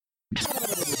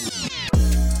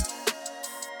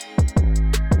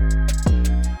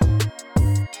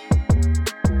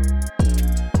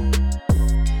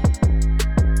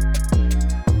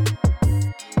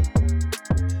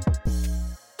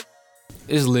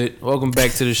It's lit. Welcome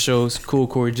back to the show. It's Cool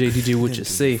Corey J, DJ What You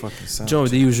Say. Join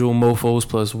with the usual mofos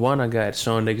plus one. I got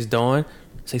Sean Niggas Dawn.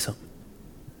 Say something.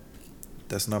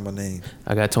 That's not my name.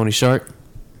 I got Tony Shark.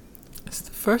 It's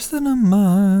the first of the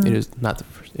month. It is not the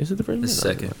first. Is it the first? The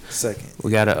second. Second.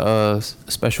 We got a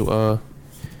special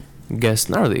guest.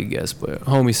 Not really a guest, but a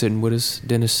homie sitting with us.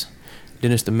 Dennis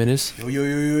the Menace.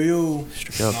 Yo.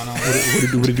 Straight up.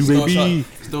 What it do, baby?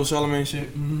 Still Charlamagne shit.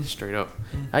 Mm-hmm. Straight up.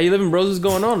 How you living, bros? What's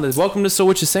going on? Welcome to So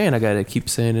What You Saying. I gotta keep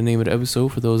saying the name of the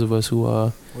episode for those of us who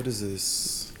What is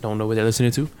this? don't know what they're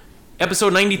listening to.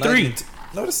 Episode 93.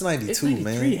 No, that's 92, It's 93,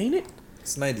 man. ain't it?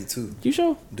 It's 92. You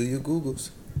sure? Do your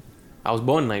Googles. I was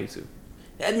born in 92.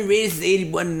 I've been raised since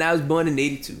 81 and I was born in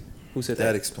 82. Who said that?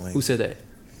 That explains. Who said that?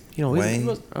 You know, Wayne. he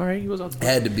was, all right, he was out.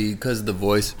 Had to be because of the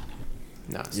voice.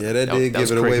 Nah, Yeah, that did was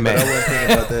give it Craig away, Mack. but I wasn't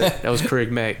thinking about that. That was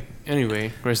Craig Mack.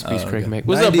 Anyway, rest in peace, Craig okay. Mack.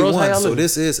 What's up, bros? How 91, y'all so living?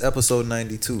 this is episode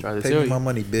 92. Try to Pay tell me you. my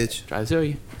money, bitch. Try to tell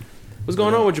you. What's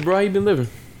going on with you, bro? How you been living?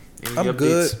 Any I'm updates?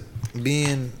 good.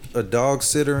 Being a dog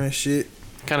sitter and shit.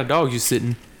 What kind of dog you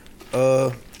sitting?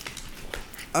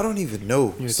 I don't even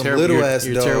know. You're Some terrible, little ass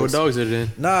you're dogs. terrible dogs at it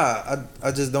then. Nah,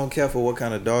 I just don't care for what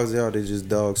kind of dogs they are. They just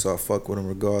dogs, so I fuck with them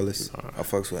regardless. I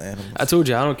fucks with animals. I told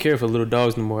you I don't care for little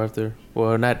dogs no more after.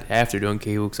 Well, not after doing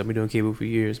cable because I've been doing cable for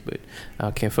years, but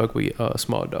I can't fuck with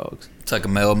small dogs. It's like a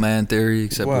mailman theory,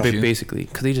 except Wow. with you. Basically,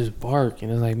 because they just bark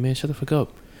and it's like, man, shut the fuck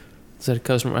up. It's at a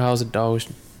customer house, a dog was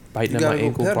biting You at my gotta go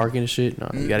ankle, pet 'em. barking and shit. No,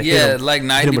 you gotta hit Yeah, 'em. like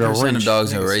Hit 'em with a 90% of wrench.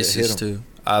 dogs are Niggas said hit racist 'em. too.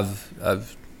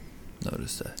 I've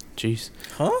noticed that. Jeez.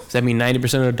 Huh? Does that mean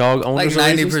 90% of the dog owners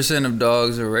Like are racist? 90% of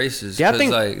dogs are racist. Yeah, I 'cause,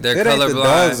 think- like they're It ain't the dogs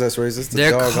colorblind. that's racist. The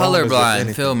They're dog owners, if colorblind.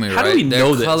 anything. Feel me, How right? do we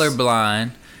know They're this?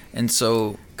 colorblind, and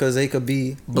so Because they could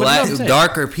be. black, what I'm saying.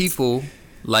 darker people,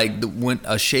 like when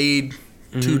a shade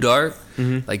too dark,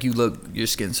 Mhm. like your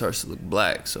skin starts to look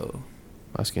black. So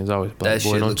My skin's always black. that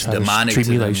Boy, shit don't looks try to demonic treat to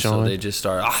me them. like So Sean. they just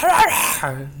start,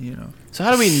 you know. So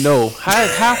how do we know?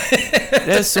 How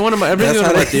that's one of my. That's One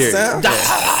how of my they theories. sound.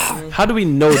 How do we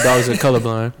know dogs are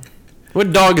colorblind?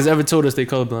 What dog has ever told us they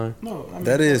colorblind? No, I mean,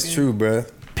 That is fucking- true, bruh.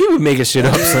 People be making shit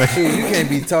up, son. You can't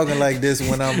be talking like this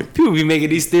when I'm. People be making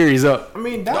these theories up. I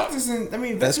mean, dogs isn't. I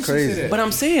mean, That's vets crazy. say that. But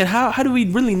I'm saying, how do we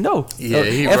really know? Yeah,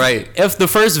 he if, right. If the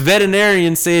first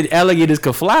veterinarian said alligators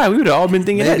could fly, we would have all been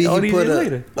thinking Maybe that all he these put years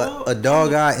later. a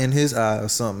dog eye in his eye or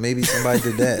something. Maybe somebody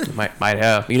did that. Might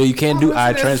have. You know, you can't do eye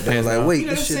That's- transplants. like, now. wait, You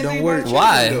know, this the shit same don't thing work. about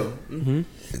Why? children,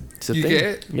 It's a You thing.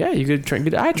 get? Yeah, you could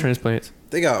get eye transplants.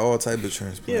 They got all type of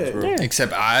transplants, Yeah. bro. Yeah.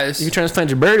 Except eyes. You can transplant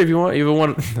your bird if you want.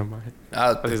 Never mind.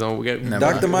 I, I just don't get. Never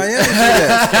Dr. mind. Miami did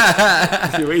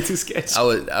that. You're way too sketchy.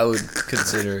 I would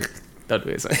consider it. Don't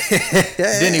do it, son.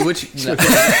 Denny, what you? It's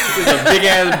a big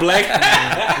ass black.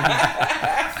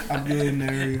 I'm getting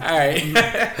there. All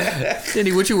right.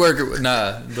 Denny, what you working with?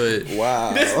 Nah, but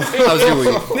Wow. how's your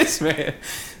week? This man.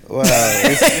 Wow.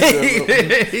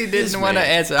 It's He didn't want to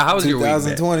answer. How's your week? man?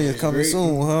 2020 is coming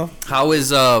soon, huh? How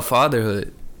is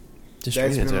fatherhood? Just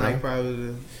That's read it, been man. like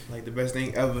probably the best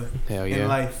thing ever Hell in yeah.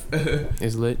 life.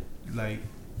 It's lit. Like,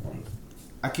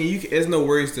 I can't. There's no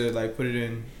words to like put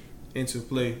it into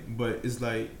play, but it's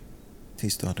like.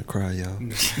 He's starting to cry, y'all.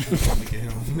 Look at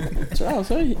him. Charles,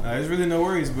 hey. There's really no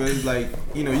worries, but it's like,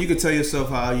 you know, you could tell yourself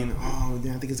how, you know, oh,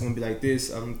 damn, I think it's gonna be like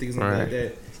this. I don't think it's gonna be like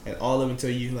that. And all of them tell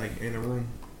you like in a room,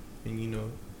 and you know,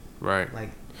 Right.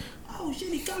 like, oh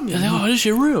shit, he got me. Oh, this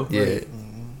shit real. Yeah.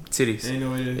 Titties. And you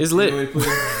know, It's lit. you know,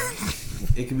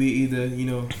 it could be either, you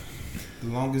know, the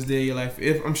longest day of your life.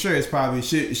 If I'm sure it's probably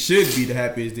should be the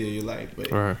happiest day of your life,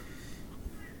 but Right.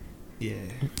 yeah,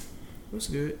 it was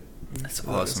good. That's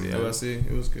awesome. Yeah, I see.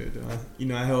 It was good. You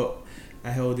know, I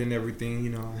held in everything. You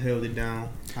know, I held it down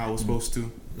how I was supposed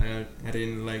to. Like I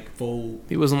didn't like fold.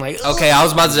 He wasn't like, Okay, I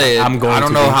was about to say. I'm going I don't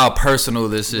to know be. how personal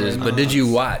this is, Right, but did you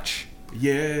watch?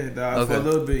 Yeah, dog, Okay. for a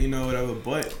little bit, you know, whatever.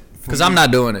 But Because I'm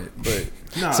not doing it. But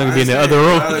Nah, So you I be in the said- other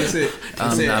room? I said,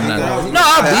 I'm not. I was- No,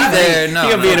 I'll be there. No, You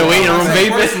gonna be in the waiting room, baby?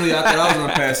 Personally, I thought I was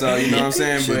gonna pass out. You know what I'm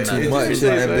saying? Shit But too it much. just-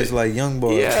 That bitch like young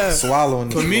boy Yeah.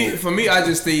 swallowing. for me, I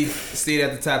just stayed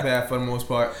at the top half for the most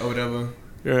part or whatever.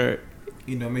 right.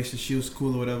 You know, make sure she was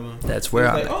cool or whatever. that's where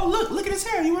Like, I'm. oh look at his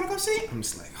hair. You wanna go see? I'm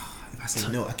just like, oh, if I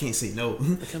say no, I can't say no.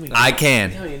 I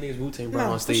can. How many niggas Wu-Tang No, brought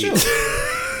on for stage?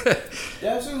 sure.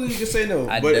 Yeah, absolutely, you can say no.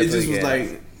 I But it just definitely was can.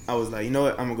 like, I was like, you know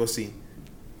what, I'm gonna go see.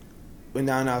 But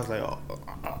now I was like,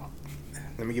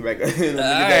 let me get back. Let me get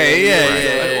back.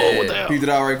 yeah. what the hell? Peeped it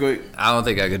out right quick. I don't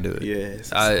think I could do it.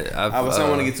 Yes. I don't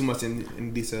want to get too much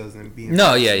in details and be.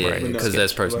 No, yeah, Right. because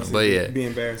that's personal. But yeah, be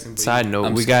embarrassing. But Side note,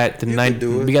 I'm we scared. got the You could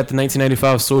do it. we got the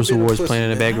 1995 Source Bit of Awards pussy playing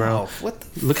in the in background. mouth. What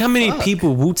the Look how many fuck?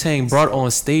 people Wu-Tang brought on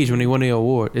stage when they won the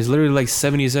award. It's literally like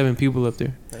 77 people up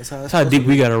there. That's how, That's how deep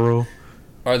we gotta roll.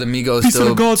 Are the Migos Peace to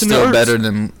the gods and the still earths. better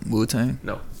than Wu-Tang?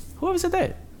 No. Whoever said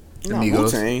that? The No, Migos.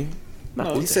 Wu-Tang.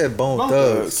 No, He said Bone Bone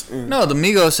Thugs. Thugs. No, the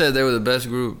Migos said they were the best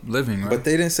group living, right? But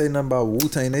they didn't say nothing about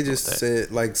Wu-Tang. They just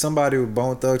said, like, somebody with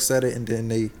Bone Thugs said it, and then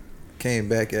they came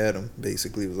back at him.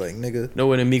 Basically, was like, nigga. no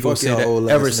one in Migos Fuck said y'all that old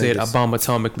ever ass said niggas. I bomb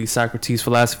atomically. Socrates'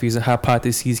 philosophies and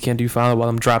hypotheses can't do final while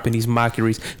I'm dropping these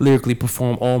mockeries. Lyrically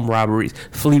perform armed robberies.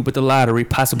 Flee with the lottery.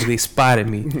 Possibly they spotted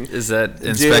me. Is that Jay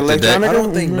Inspector Deck? Electronica? I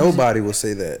don't think nobody will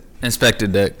say that. Inspector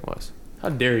Deck. Was. How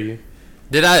dare you?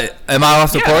 Did I? Am I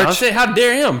off the I'm porch? saying, how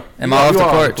dare him? Am I off You the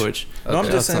are porch? No, I'm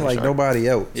Okay. just saying, like, sorry. nobody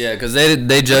else. Yeah, because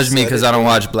they judge me because I don't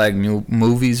watch black new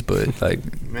movies, but like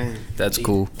Man. that's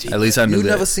cool. At least I knew You that.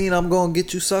 never seen I'm Gonna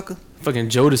Get You, Sucker? Fucking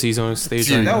Jodeci's on stage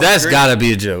Dude, right now. was that's great. gotta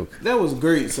be a joke. That was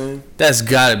great, son. That's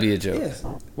gotta be a joke. Yes.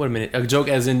 Wait a minute. A joke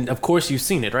as in, of course you've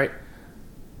seen it, right?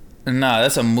 Nah,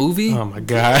 that's a movie. Oh my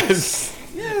god. Yes.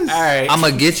 All right. I'ma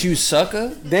get you,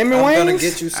 sucker. Damon I'm Wayans? Gonna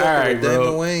Get You, Sucker Alright, with Damon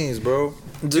bro. Wayans, bro.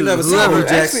 Dude, you never seen whoever- New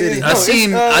Jack actually, City?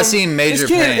 no, I it's, seen Major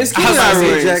Keenan- Pain. it's I was Keenan about to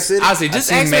Ivory. say, Jack City? I say,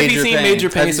 just I've ask seen me if he's Major seen Pain. Major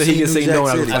Have Pain you so he seen can New say Jack no. And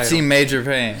I was City? I've like, seen Major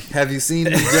Pain. Have you seen New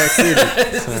Jack City?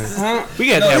 Huh? we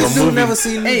gotta have This a dude movie. never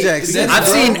seen New Hey, Jack City. I've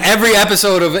bro. seen every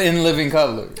episode of In Living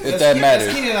Color, if that Keenan- matters.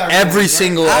 that's Keenan Ivory, Every right?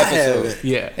 single I episode. haven't.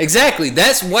 Yeah. Exactly.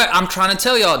 That's what I'm trying to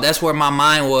tell y'all. That's where my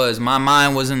mind was. My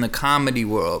mind was in the comedy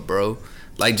world, bro.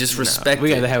 Like, just respect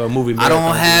We it. gotta have a movie. I don't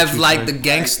marathon have with you, like son. the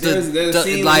gangster. There's a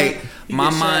scene like where he my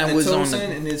gets shot mind in was toe, on son, the.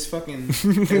 and his fucking that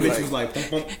bitch was like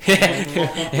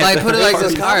Like, put it like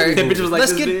this. All right, That bitch was like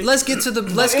let's this get big. let's get to the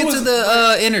let's It get was- to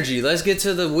the energy. Let's get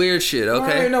to the weird shit.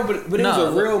 Okay. No, but it No.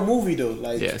 was a real movie though.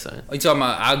 Like Yeah, son. Are you talking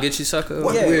about I'll Get You, Sucker?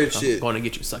 What Yeah. weird I'm shit? gonna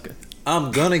get you, sucker.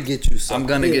 I'm gonna get you, sucker. I'm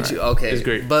gonna get you. Okay, It's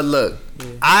great. But look,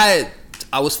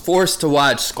 I was forced to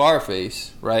watch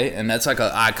Scarface, right? And that's like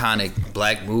an iconic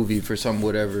black movie for some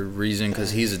whatever reason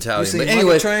because he's Italian. seen But Money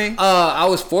anyway, Train? I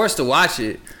was forced to watch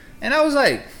it, and I was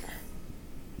like,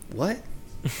 "What?"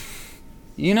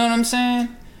 You know what I'm saying?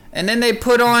 And then they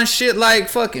put on shit like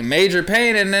fucking Major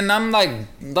Pain, and then I'm like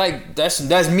that's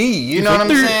me. You know what I'm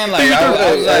saying? Like I was like,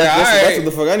 all that's right, what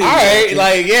the fuck I need to all right, watch.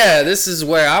 like yeah, this is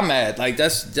where I'm at. Like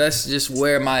that's just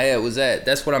where my head was at.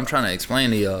 That's what I'm trying to explain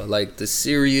to y'all. Like the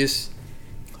serious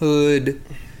hood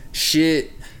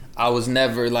shit. I was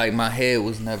never like my head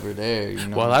was never there. You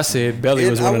know. Well, I said Belly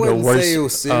was I one of the wouldn't worst. say it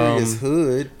was serious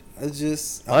hood. I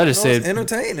just I just don't know, it's said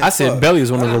entertaining. I said Fuck. Belly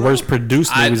was one of the worst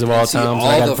produced movies of all see, time. all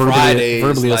I got the verbally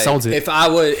Fridays, like, assaulted.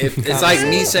 If it's like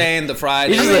me saying the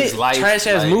Fridays, It's just life, a trash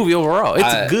ass like, movie overall. It's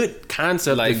I- a good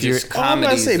concept like if you're. just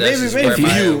comedies. say, That's maybe- just maybe where for my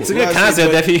you. head was. It's a good Well, I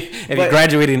concept see, if you but-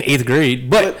 graduated in 8th grade.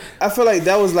 But I feel like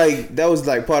that was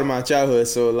like part of my childhood.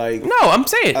 So like, no, I'm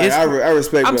saying it's. I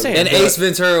respect. I'm brother. saying- And Ace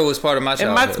Ventura was part of my and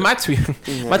childhood. my tweet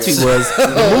was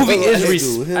the movie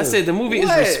is. Dude, I said the movie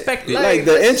What? is respected. Like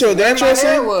the intro where my scene?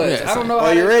 head was. Yeah, I don't know. Are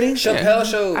how you to- ready? Chappelle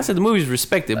Show. I said the movie is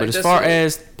respected, but Like, as that's far it.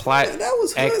 as plot, That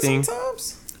was hood acting,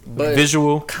 sometimes. but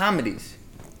visual, comedies.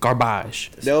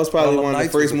 garbage. That was probably Harlem one of the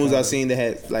Nights first was a movies I comedy. seen that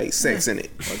had like sex in it.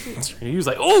 He was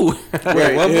like, "Ooh."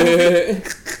 Right.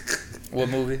 What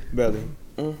movie? Belly.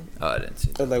 Oh, I didn't see.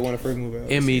 That was like one of the first movies.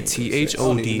 I M ever E seen. T H I don't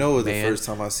O even D. know it was the Man. first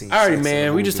time I seen. All right, sex in man.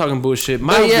 a We just movie. talking bullshit.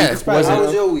 My But yeah, week How was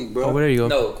wasn't. your week, bro? Oh, there you go.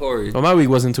 No, Corey. Well, my week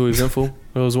wasn't too eventful.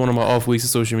 It was one of my off weeks of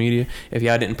social media. If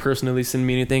y'all didn't personally send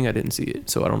me anything, I didn't see it.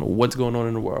 So I don't know what's going on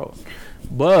in the world.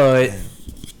 But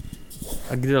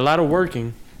I did a lot of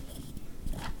working.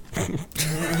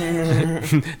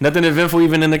 Nothing eventful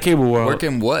even in the cable world.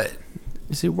 Working what?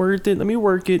 Is it worth it? Let me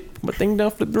work it. My thing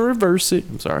down, flip and reverse it.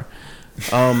 I'm sorry.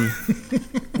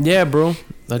 Yeah, bro.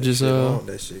 I just Shit on,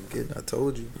 that shit good. I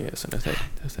told you. yeah. So that's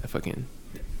that fucking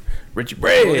Richie Go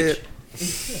Bridge.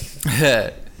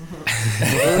 ahead.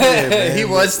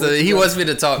 He wants me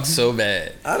to talk so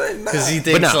bad I didn't know. because he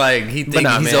thinks nah. like he's man.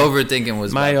 overthinking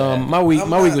was My bad. my week I'm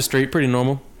my week not- was straight, pretty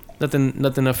normal.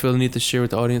 Nothing I feel the need to share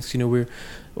with the audience. You know, we're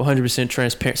 100%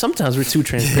 transparent. Sometimes we're too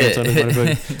transparent on this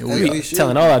motherfucker. We We are.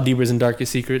 telling all our deepest and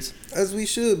darkest secrets. As we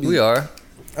should be. We are.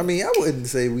 I mean, I wouldn't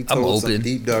say we I'm told some open.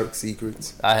 deep dark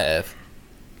secrets. I have.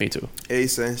 Me too.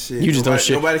 Ace and shit. You just don't Nobody-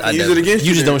 shit. Nobody I can use never- it against you.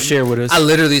 You just then. don't share with us. I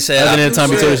literally said. Other than the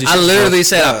time you told us you I shit literally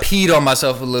yourself. said I peed on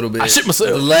myself a little bit. I shit myself.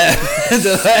 The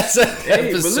last Hey, but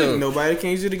look, episode. nobody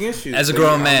can use it against you. As a So,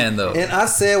 grown man, though. And I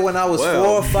said when I was Well.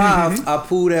 4 or 5, I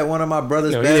pooed at one of my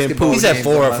brother's No, he didn't basketball poo. He said games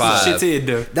 4 by or myself. 5. Shit's it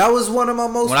though. That was one of my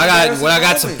most When I got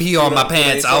embarrassing to moments. pee on my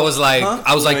pants, I was like Huh?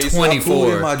 I was like You know, you saw poo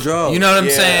 24. in my drawers. You know what I'm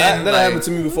Yeah, saying? that Like, happened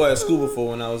to me before at school before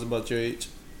when I was about your age.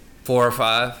 4 or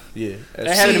 5. Yeah. That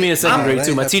happened to me in second I'm- grade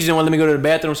too. My that- teacher didn't want to let me go to the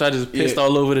bathroom, so I just pissed Yeah.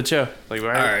 all over the chair. Like, All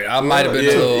right, I might have been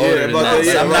Yeah, a little yeah, older than about that.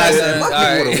 that, but I'm yeah, not right. saying. My All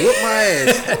kid would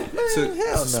right. have whooped my ass.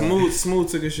 hell no. Smooth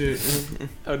took a shit.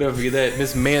 I'll never forget that.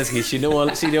 Miss Mansky, she didn't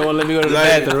want to let me go to the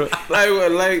Like,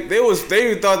 bathroom. like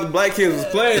they thought the black kids was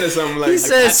playing or something. Like He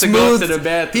said had to go smooth. to the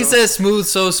bathroom. He said smooth,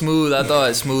 so smooth. I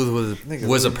thought smooth Nigga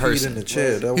was a really peed person. in the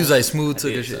chair. That He was like smooth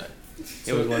took a Yeah, shit.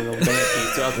 It was one of them bad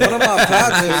kids. So I one of my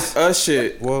partners.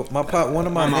 shit. Well, one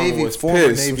of my mama Navy was former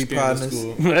pissed Navy when she came to partners.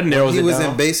 school. that narrows He it was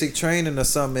down. in basic training or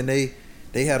something, and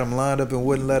they had him lined up and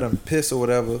wouldn't let him piss or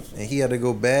whatever, and he had to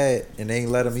go bad, and they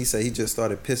ain't let him. He said he just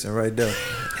started pissing right there.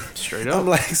 Straight I'm up.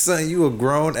 like, son, you a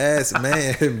grown ass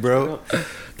man, bro.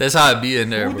 That's how it be in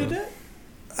there, Who bro. did that?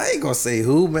 I ain't gonna say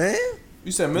who, man.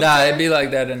 You said Nah, it be like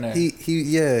that in there. He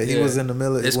Yeah. was in the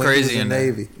military. It's when crazy he was in there.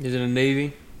 Navy. He's in the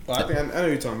Navy. Oh, I think I know what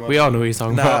you're talking about. We all know what he's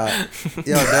talking Nah, about. y'all definitely.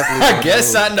 I don't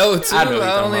guess know. I know too. I know what you're I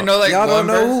talking only about. know like Y'all one don't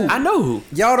know person. who. I know who.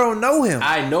 Y'all don't know him.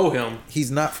 I know him.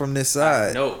 He's not from this I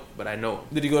side. know, but I know him.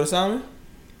 Did he go to Simon?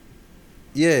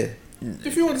 Yeah.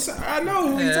 If you want to say, I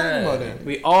know who you talking about then.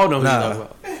 We all know who Nah. he's talking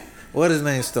about. What his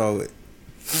name start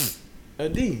with? A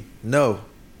D. No.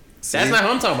 See? That's not who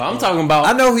I'm talking about. I'm talking about.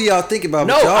 I know who y'all think about.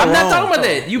 No, but y'all I'm not wrong. talking about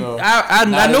that. You, No. I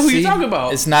Not know a who C. you're talking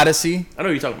about. It's not a C. I know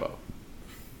who you're talking about.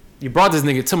 You brought this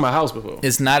nigga to my house before.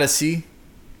 It's not a C.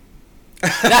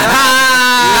 I'm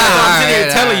sitting here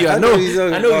Alright, telling you. I I know. know who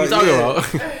you're I know who you're talking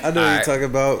talking about. I know what Alright. you're talking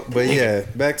about, but yeah,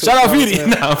 back to Shout out what I was Feedy. saying.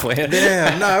 Nah, I'm playing.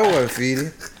 Damn, nah, it wasn't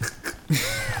feeding.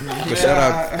 But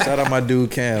shout out my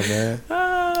dude Cam, man.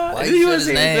 Why He you was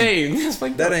said his saying his name? name. That's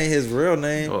like That ain't his real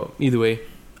name. Oh, either way.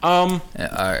 Yeah, all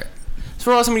right. As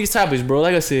far as some of these topics, bro.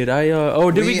 Like I said,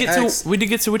 did we We get asked- to? We did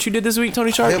get to what you did this week,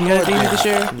 Tony Sharp. Yeah, You got anything you need to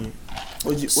share?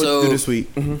 What you So- do this week?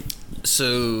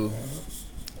 So,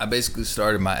 I basically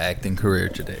started my acting career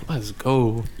today. Let's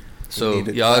go. So need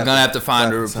to y'all are clap gonna it- have to find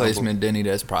a clap the sample. replacement, Denny.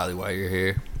 That's probably why you're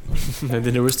here. And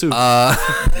then there was two.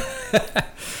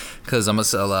 Cause I'm gonna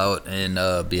sell out and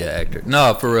be an actor.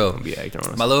 No, for real. Be an actor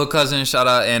on us. My little cousin, shout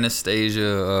out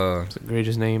Anastasia. It's the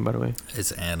greatest name, by the way.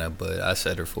 It's Anna, but I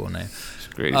said her full name. It's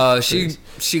the greatest.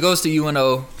 She goes to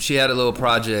UNO. She had a little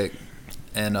project,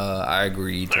 and I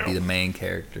agreed to be the main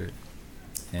character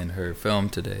in her film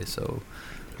today. So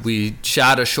we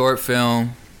shot a short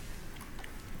film.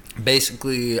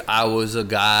 Basically, I was a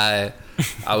guy.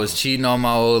 I was cheating on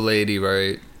my old lady,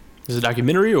 right? Is it a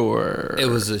documentary or? It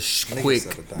was a quick,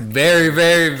 said a documentary. very,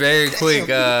 very, very quick.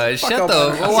 Shut up,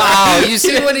 the man. wow! You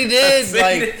see what he did?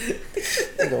 Like,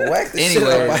 Nigga, whack the shit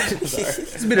Anyway. out of my- Sorry.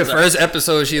 this be the first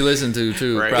episode she listened to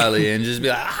too, Right. probably, and just be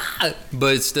like, ah!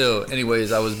 But still,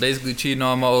 anyways, I was basically cheating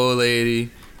on my old lady.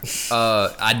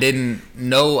 I didn't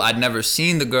know. I'd never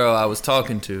seen the girl I was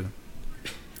talking to.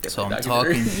 So I'm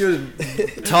talking Virtual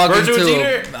to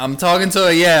cheater? I'm talking to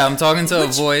a I'm talking to a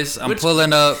voice. I'm which-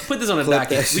 pulling up. Put this on the Clip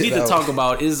docket. that We need shit to out. talk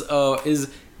about is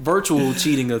virtual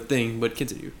cheating a thing? But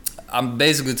continue. I'm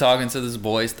basically talking to this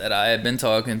voice that I had been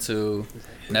talking to,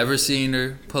 never seen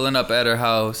her, pulling up at her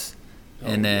house,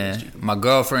 and then my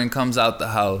girlfriend comes out the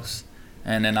house,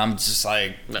 and then I'm just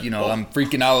like, I'm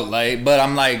freaking out, like, but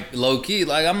I'm like low key,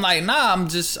 like I'm like, nah, I'm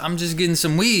just getting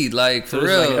some weed, like for So this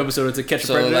is real. like an episode to catch a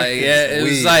So predator. like, yeah, it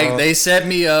was Weed, like huh? they set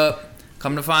me up.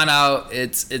 Come to find out,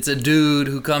 it's a dude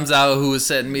who comes out who was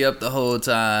setting me up the whole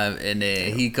time, and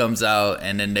then he comes out,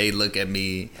 and then they look at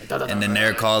me, and then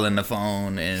they're calling the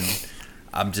phone, and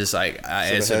I'm just like, I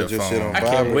Should've answer had the your shit on phone. I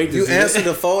can't vibrate. wait to You see answered it.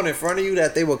 the phone in front of you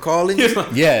that they were calling you.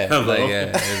 Yeah, Hello. like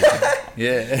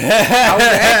yeah, How was the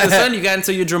acting, yeah. son? You got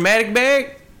into your dramatic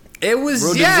bag? It was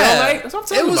Real yeah. Denzel-like? That's what I'm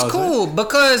talking It was about, cool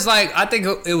because like I think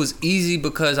it was easy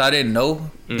because I didn't know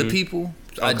the people.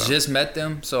 I Okay. just met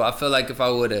them, so I feel like if I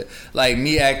would have like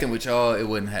me acting with y'all, it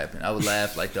wouldn't happen. I would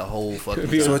laugh like the whole fucking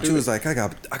time. So what you was like? I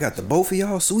got the both of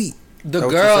y'all sweet. The That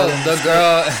what you girl,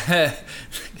 said?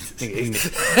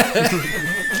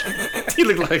 He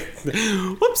looked like,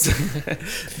 whoops.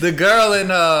 the girl and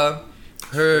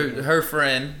her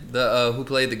friend, the who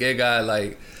played the gay guy,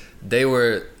 like they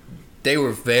were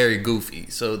very goofy.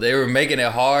 So they were making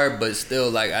it hard, but still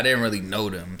like I didn't really know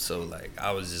them. So like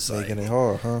I was just like, Making it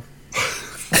hard, huh?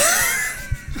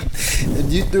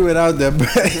 And you threw it out there, bro.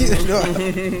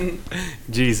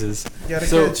 Jesus. Gotta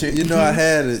So- catch it. You know I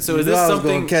had it. So you is know this I was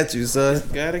something- gonna catch you, son.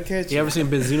 Gotta catch You it. ever seen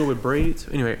Benzino with braids?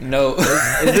 Anyway, no. is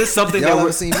this something Y'all that ever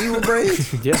we're seen me with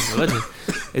braids? yeah, legend.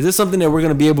 Is this something that we're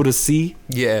gonna be able to see?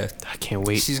 Yeah, I can't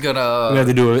wait. she's gonna. We have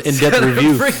to do an in-depth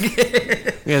review.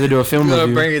 We have to do a film Gonna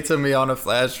review. bring it to me on a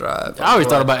flash drive. I always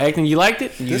thought about acting. You liked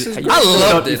it? This is you great. I felt-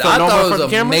 loved you it. felt I normal in thought front it of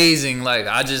was the camera? amazing. Like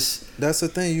I just. That's the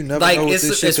thing. You never Like know what it's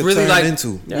this shit could really turn like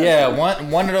into. yeah,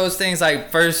 one of those things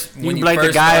like first You when be you like first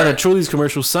the guy start, on a Truly's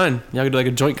commercial, son. Y'all could do like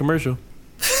a joint commercial.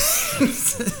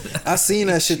 I seen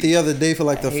that shit the other day for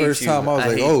like the hate first you. time. I was I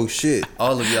like, hate oh shit.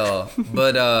 all of y'all.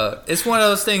 But it's one of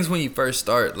those things when you first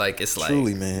start, like it's like,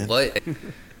 Truly, man. what?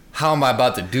 How am I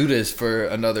about to do this for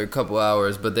another couple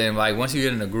hours? But then like once you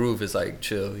get in the groove, it's like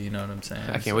chill. You know what I'm saying?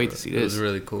 I can't wait to see It was this.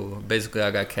 really cool. Basically,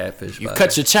 I got catfish. You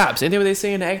cut your chops. Ain't that what they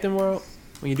say in the acting world?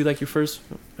 When you do like your first.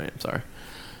 Right, I'm sorry.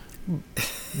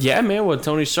 Yeah, man. Well,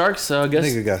 Tony Sharks. I guess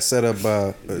Nigga got set up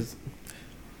by.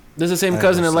 there's the same I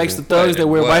cousin that don't likes see the it. thugs that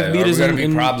wear wife beaters. Are we gonna be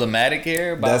and problematic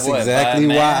here? By That's what? exactly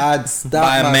By a man? why I stopped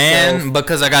By a myself. man,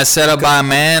 because I got set up by a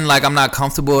man. Like I'm not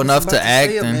comfortable enough About to say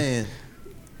act. a And, man.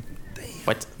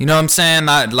 what? you know what I'm saying?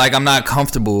 I'm not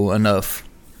comfortable enough.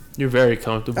 You're very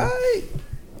comfortable. Alright.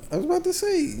 I was about to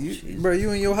say, bro,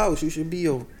 you in your house, you should be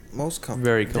your most comfortable.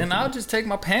 Very Then comfortable. I'll just take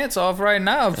my pants off right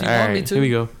now if you All want me right, to. here we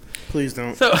go. Please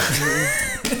don't. So,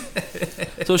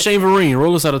 so Shane Vereen,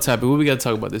 roll us out of topic. What we got to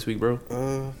talk about this week,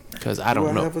 bro? Because I Do don't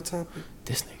I know. have a topic?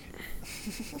 This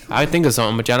nigga. I think of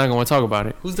something, but y'all not gonna talk about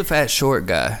it. Who's the fat short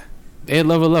guy? Ed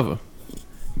Lover.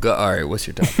 Go. All right, what's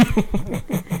your topic?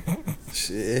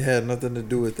 Shit, it had nothing to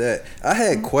do with that. I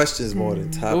had questions more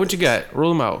than Well, topics. what you got?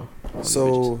 Roll them out.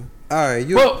 So, alright,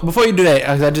 you. Well, before you do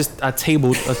that, I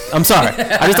tabled. I'm sorry.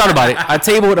 I just thought about it. I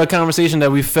tabled a conversation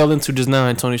that we fell into just now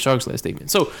in Tony Shark's last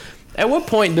statement. So, at what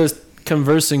point does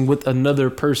conversing with another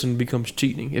person becomes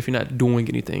cheating if you're not doing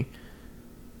anything?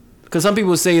 Because some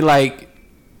people say like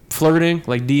flirting,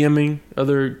 like DMing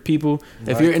other people.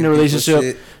 If you're in a liking people's relationship,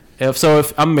 shit.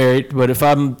 if I'm married, but if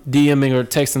I'm DMing or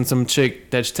texting some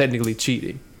chick, that's technically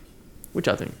cheating. What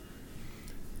y'all think?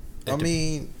 I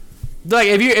mean, Like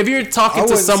if you're I talking to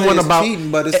wouldn't say someone it's about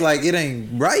cheating, but it's like it ain't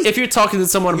right. if you're talking to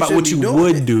someone You about what should be you doing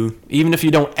would it. do, even if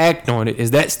you don't act on it,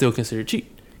 is that still considered cheating?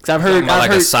 Because I've heard,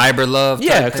 Like a cyber love.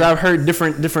 yeah, type because thing? I've heard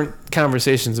different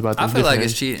conversations about I this. feel like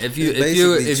different- it's cheating. If It's you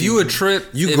basically would cheating. trip,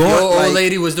 You if going, your old like-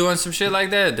 lady was doing some shit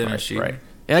like that, then it's cheating. right.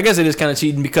 And I guess it is kind of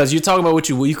cheating because you're talking about what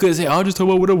you would. You could say, "I'll just talk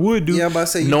about what I would do." Yeah, I'm about to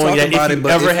say you knowing talk that about if it, you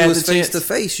but ever if had you was the face chance, to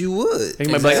face, you would. You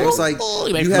might be like, So it's "Oh, like oh,"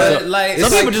 you might you be have like- it's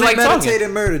some people just like talking. premeditated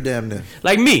murder, damn near.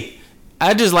 Like me,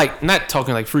 I just like not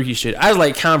talking like freaky shit. I just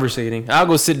like conversating. I'll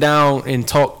go sit down and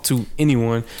talk to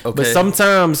anyone. But Okay.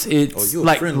 sometimes it's you a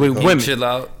like friendly with hoe. women. Chill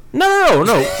out. No.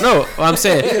 I'm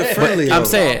saying, a friendly but I'm hoe.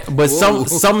 saying, but Whoa.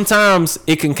 sometimes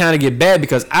it can kind of get bad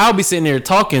because I'll be sitting there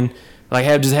talking, like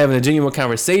having a genuine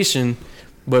conversation,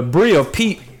 but Bria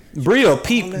peep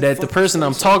that the person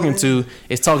I'm talking to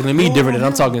is talking to me different than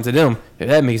I'm talking to them. If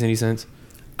that makes any sense.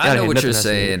 I Y'all know ain't what nothing you're I said.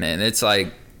 saying, and it's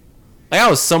like Like I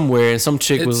was somewhere and some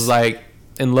chick was It's- like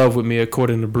in love with me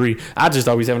according to Brie. I just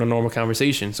thought we was having a normal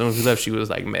conversation. As soon as we left, she was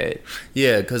like mad.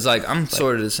 yeah, because like I'm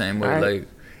sort of the same way. alright. Like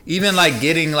even like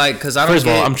getting like because I don't. First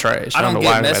of all, get- I'm trash. I don't know get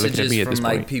why everybody looking at messages me at from this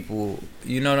like point. people.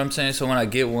 You know what I'm saying? So when I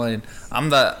get one,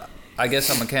 I guess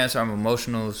I'm a Cancer. I'm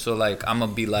emotional, so like I'm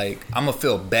gonna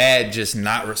feel bad just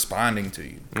not responding to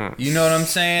you. You know what I'm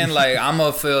saying? Like I'm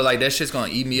gonna feel like that shit's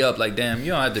gonna eat me up. Like damn,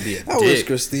 you don't have to be a I wish dick.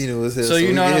 Christina was here So so you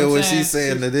we know can what hear I'm what saying? she's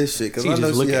saying to this shit because She I just know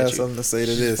look she at has you. something to say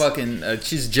to She's this. fucking.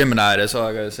 She's Gemini. That's all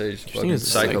I gotta say. She's fucking is a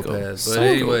psycho. psychopath. But Psycho.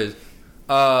 anyways,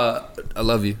 I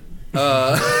love you.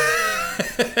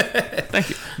 Thank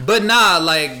you. But nah,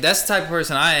 like that's the type of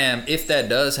person I am. If that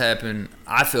does happen,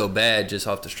 I feel bad just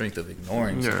off the strength of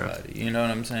ignoring Yeah. somebody. You know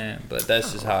what I'm saying? But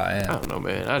that's just how I I am. don't know,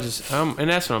 man. And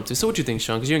that's what I'm saying. So what you think,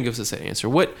 Sean? Because you didn't give us a set answer.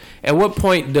 At what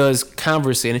point does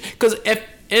conversating? Because at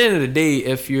the end of the day,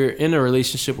 if you're in a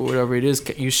relationship or whatever it is,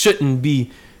 you shouldn't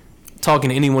be talking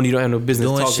to anyone you don't have no business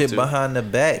Doing talking shit to. behind the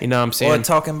back. You know what I'm saying? Or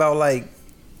talking about like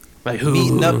Like who?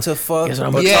 meeting up to fuck, Guess or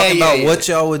what I'm- Yeah, talking yeah, about yeah. what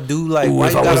y'all would do. Like, Ooh, why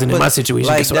if you I gotta wasn't in put- my situation,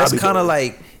 like guess what that's I'd be kind of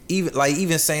doing? like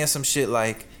even saying some shit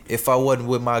like, if I wasn't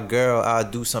with my girl,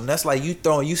 I'd do something. That's like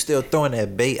you still throwing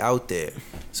that bait out there.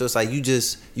 So it's like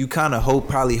you kind of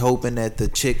probably hoping that the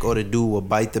chick or the dude will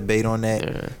bite the bait on that,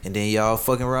 Yeah. and then y'all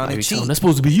fucking around Like, and you tell cheat. them, that's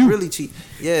supposed to be you. Really cheat.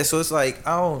 Yeah. So it's like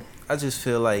I just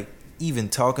feel like even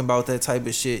talking about that type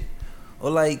of shit, or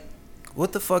like,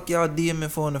 what the fuck y'all DMing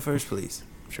for in the first place?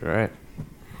 Sure, right.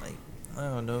 Like, I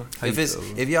don't know. How you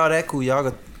feel? If y'all that cool, y'all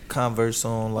could converse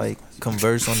on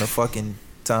the fucking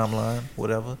timeline,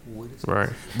 whatever. Right.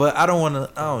 But I don't want to.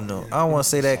 I don't know. I don't want to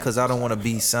say that because I don't want to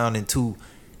be sounding too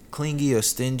clingy or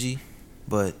stingy.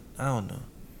 But I don't know.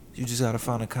 You just gotta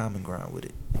find a common ground with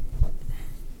it.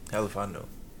 Hell if I know.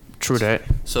 True that.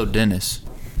 So Dennis,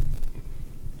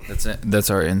 that's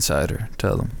our insider.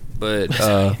 Tell him. But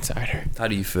Insider. how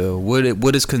do you feel?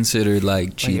 What is considered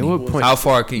like cheating? what point- How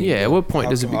far can you? Yeah. At go? what point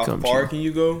does it How become far cheating? can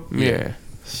you go? Yeah.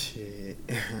 Shit,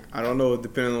 I don't know.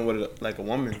 Depending on what like a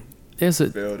woman Is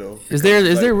it? feel though. Is there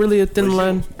Like, really a thin but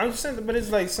line? I'm just saying, but it's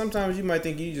like sometimes you might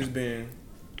think you just being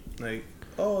like,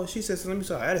 oh, she said something,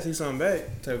 so I had to say something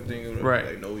back, type of thing. Right.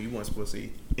 Like, no, you weren't supposed to say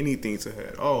anything to her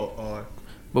at all.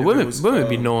 But if women it was,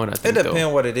 be knowing. I It think depends though.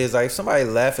 what it is. Like if somebody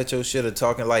laugh at your shit or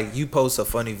talking, like you post a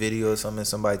funny video or something, and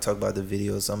somebody talk about the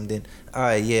video or something, then all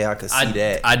right, yeah, I could see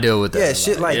that. I deal with that. Yeah, a lot.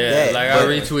 shit like yeah, that. Like But I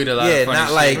retweet a lot. yeah, of funny not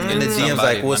shit like and in the DMs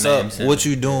somebody, like, what's my up? name said What it.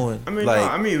 you doing? I mean, like, no,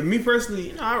 I mean, me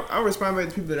personally, you know, I respond back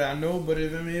to people that I know, but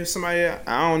if somebody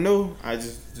I don't know, I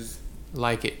just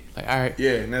Like it. Like, all right.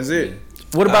 yeah, and that's it.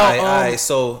 What about all right,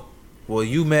 so well,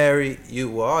 you married,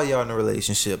 all y'all in a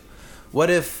relationship. What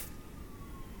if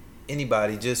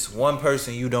anybody, just one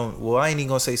person you don't, well, I ain't even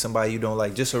gonna say somebody you don't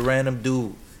like, just a random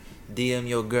dude DM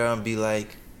your girl and be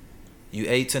like, you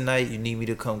ate tonight, you need me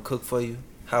to come cook for you?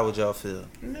 How would y'all feel?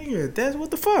 Nigga, that's what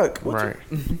the fuck. What right?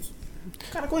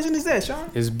 What kind of question is that, Sean?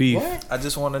 It's beef. What? I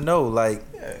just want to know, like,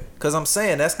 cause I'm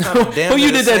saying that's kind of damn. Who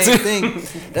you near did the that same to?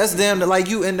 thing. That's damn. Like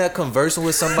you end up conversing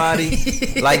with somebody,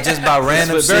 like just by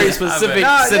random But very shit. specific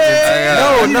Nah, sentence.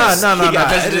 No, He no. got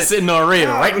messages sitting on red,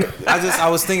 right? I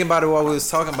was thinking about it while we was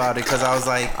talking about it, cause I was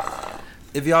like,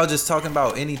 if y'all just talking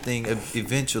about anything,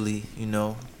 eventually, you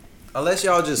know, unless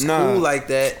y'all just Nah. cool like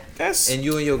that, That's and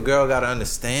you and your girl gotta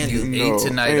understand You it. No, ate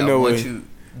tonight. ain't I no want way. you.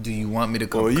 Do you want me to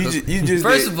come well, cook? you just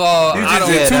First did, of all, you I just don't.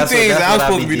 did Yeah, two that's what- things that's I was what I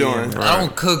supposed to be be doing. doing. I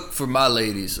don't cook for my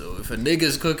lady, so if a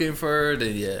nigga's cooking for her,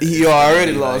 then yeah. He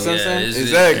already Like, lost. You know what I'm saying? it's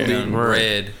Exactly. done Right.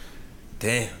 red.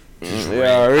 Damn. Yeah,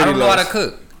 already I don't know how to lost.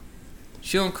 cook.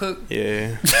 She don't cook.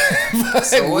 Yeah.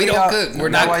 So we what don't y'all- cook. We're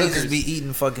now not why you cookers. just be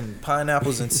eating fucking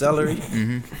pineapples and celery?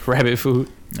 Rabbit food.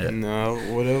 Yeah. No,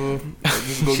 whatever.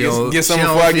 Just go She don't- get something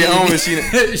she before I don't get home. feed-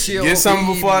 And she she don't get something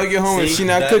feed before I get home. And she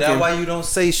not cooking. That's why you don't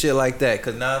say shit like that.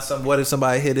 Cause now what if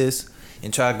somebody hit this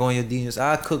and try to go on your DMs?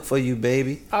 I cook for you,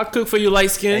 baby. I'll cook for you,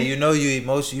 light skin. And you know you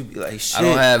emotional. You be like, shit. I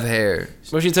don't have hair.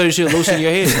 What she tell you? She'll lotion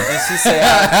your head. And she say,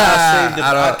 I'll save the,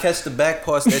 I don't- I'll catch the back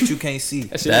parts that you can't see.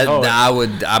 That shit That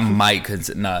hard. I might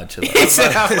consider. Nah, chill out. He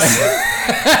said,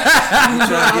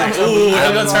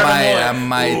 I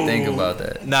might think about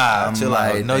that. Nah, I chill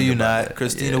might out. No, think you about not, that.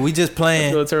 Christina. Yeah. We just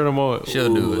playing. Gonna turn them on.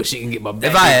 She'll do it. She can get my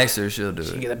back. If I ask her, she'll do she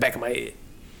can it. get the back of my head.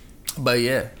 But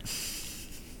yeah.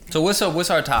 So what's up? What's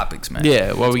our topics, man?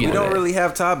 Yeah, what we We get? don't really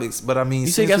have topics, but I mean, You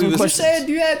say you got since we some was, questions? You said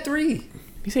you had 3.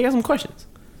 You say you got some questions.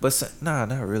 but nah,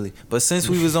 not really. But since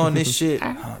we was on this shit,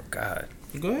 Oh God.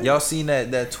 Go ahead. y'all seen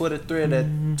that Twitter thread,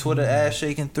 that Twitter ass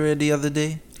shaking thread the other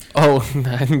day? Oh,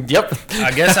 yep.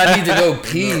 I guess I need to go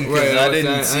pee because Right, I I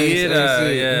didn't ain't- see it. I ain't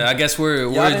see it. Yeah, I guess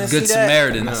we're didn't good see that?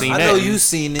 Samaritans. I seen I that. know you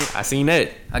seen it. I seen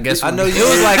that. I guess I know we- you. It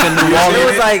was like a New Orleans. It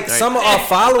was like some of our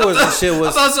followers and shit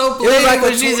was. I felt so It was pleased like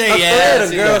when a, she a said, yeah, thread I of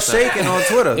see girls that. shaking on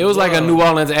Twitter. It was like a New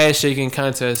Orleans ass shaking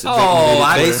contest. Oh,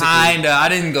 I Basically. I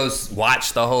didn't go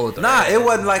watch the whole thing. Nah, it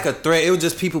wasn't like a thread. It was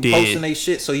just people Did. posting their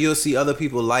shit, so you'll see other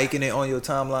people liking it on your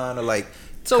timeline or like.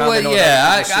 So what? comment on Yeah,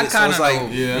 other I people's shit. So kind it's of like, know.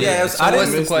 Yeah. it was- So I what's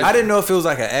the didn't. question? I didn't know if it was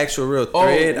like an actual real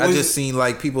thread. I was- just seen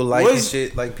like people liking was-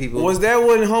 shit, like people. Was that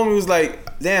when homie was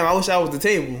like, damn, I wish I was the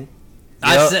table?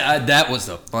 I Yup. said that was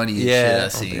the funniest Yeah.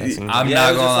 shit I Okay, I seen. seen I'm that. not Yeah,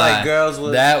 it was gonna just lie. like girls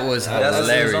was- that was that's what it was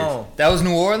hilarious. on. That was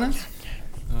New Orleans.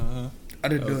 I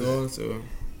didn't do it. So,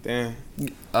 damn.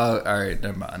 All right,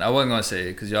 never mind. I wasn't gonna say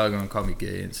it because y'all gonna call me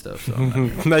gay and stuff. So I'm not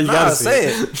gonna. No, you Nah, gotta say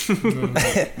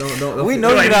it. We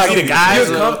know Like, you're not. you see the guys,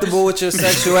 You're comfortable with your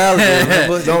sexuality.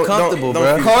 Remember? You're Don't- comfortable,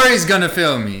 don't- bro. Corey's gonna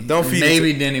feel me. Don't feed Maybe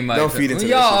into- Denny might. don't feel feed me. into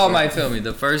Y'all that shit, all bro. might feel me.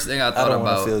 The first thing I thought don't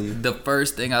wanna about. feel you. The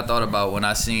first thing I thought about when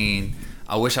I seen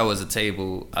 "I Wish I Was a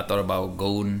Table," I thought about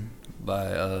 "Golden" by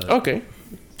Okay,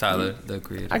 Tyler, the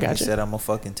creator. I He got you. said I'm a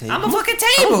fucking table. I'm a fucking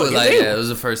table. fucking Like table. yeah, it was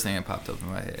the first thing that popped up in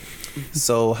my head.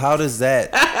 So how does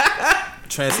that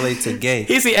translate to gay?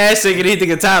 He see ass shaking. He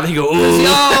think of Tyler. He go, He ooh.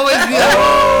 always be like,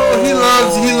 oh,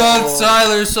 he loves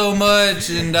Tyler so much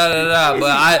and da da da.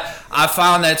 But I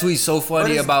found that tweet so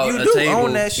funny But about you a do table.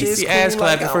 own that shit. You It's see cool, ass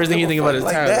clapping, I don't first thing you give a think about fuck is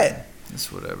like Tyler. that.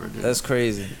 It's whatever, dude. That's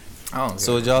crazy. I don't So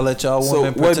care. would y'all let y'all So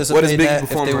women what participate is in Big that if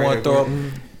they Performer want right to throw up?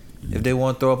 here? If they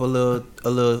want to throw up a little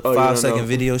you don't 5-second know.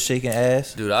 video shaking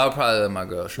ass. Dude, I would probably let my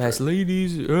girl strip. Nice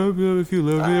ladies, if you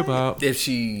love hip hop. If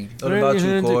she What about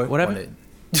you, Corey? Whatever. wanted.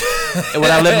 Would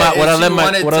I let my If she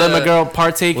wanted would I let my to- girl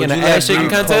partake Would in an you let ass shaking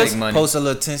Drew contest? money. Post a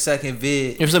little 10-second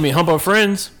vid. If somebody hump up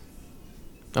friends.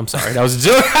 I'm sorry, that was a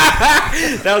joke.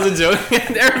 That was a joke.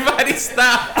 Everybody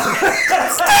stop.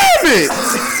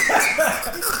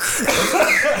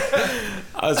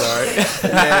 I'm sorry.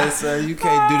 Yeah, so you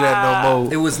can't do that no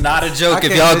more. It was not a joke. I If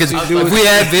can't y'all let could, you do if it. we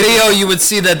had video, you would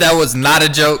see that was not a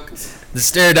joke. The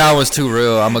stare down was too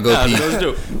real. I'm gonna go Nah, pee. that was a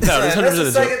joke. No, That's that's 100% the a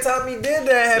joke. second time he did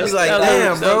that. I was like, That was-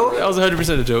 damn, bro. That was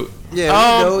 100% a joke.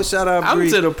 Yeah, we know. Shout out, I'm Bree.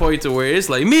 to the point to where it's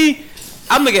like me.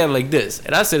 I'm looking at it like this,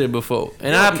 and I said it before,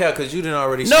 and I I don't care because you didn't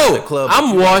already show the no, club.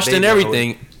 I'm You got washed and baby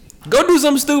everything. Go do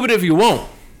something stupid if you want.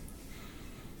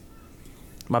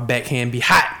 My backhand be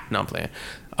hot. No, I'm playing.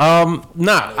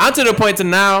 Nah, I'm to the point to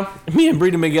now. Me and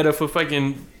Bree been together for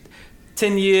fucking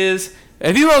 10 years.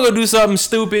 If you want to go do something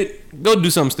stupid, go do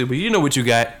something stupid. You know what you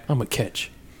got. I'm a catch.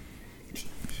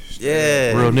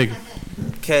 Yeah. Real nigga.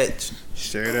 Catch.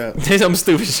 Straight up. Say something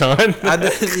stupid, Sean. I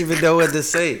didn't even know what to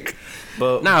say.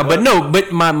 But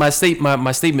my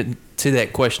statement to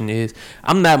that question is,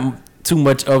 I'm not too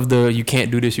much of the you can't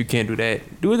do this, you can't do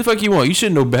that. Do what the fuck you want. You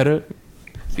should know better.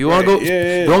 If you want to go,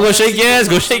 you want to go shake your ass,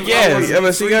 go shake your ass. Yeah,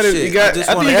 but you got. I think you got That's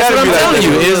to what be I'm like telling you.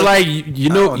 that. It's like you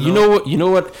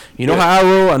know how I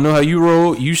roll. I know how you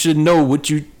roll. You should know what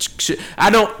you should.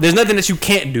 There's nothing that you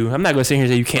can't do. I'm not gonna sit here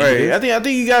and say you can't do Right. this. I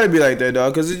think you got to be like that,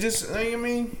 dog. Because it just, you know what I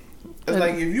mean. It's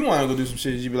like if you want to go do some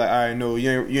shit, you be like, all right, no, you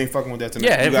ain't fucking with that tonight.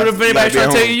 Yeah, You if got- anybody gotta be trying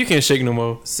at to tell home. you can't shake no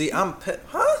more. see, I'm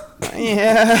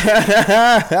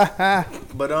Yeah.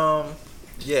 But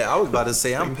yeah, I was about to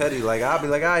say I'm petty. Like I'll be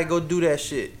like, all right, go do that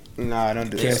shit. Nah, don't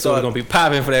do Cam that. soda gonna be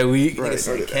popping for that week. Nigga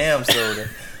say Cam soda.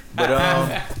 But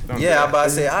yeah, I'm about to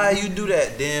say, all right, you do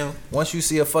that. Then once you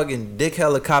see a fucking dick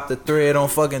helicopter thread on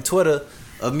fucking Twitter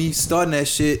of me starting that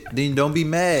shit, then don't be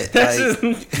mad. That's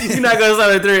Like, just, you're not gonna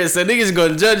start a thread, so niggas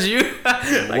gonna judge you.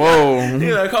 Like, Whoa.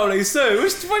 You're like, call they son. What the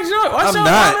fuck's y'all? Why I'm y'all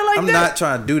not. hollering like I'm that? not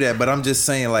trying to do that, but I'm just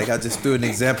saying, like, I just threw an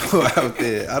example out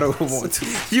there. I don't want to.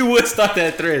 You would start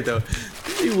that thread though.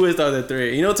 You would start that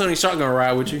thread. You know Tony Shark gonna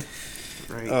ride with you.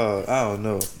 Oh, I don't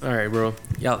know. All right, bro.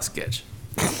 Y'all sketch.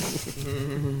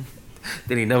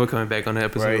 Then he never coming back on the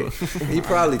episode. He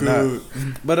probably not.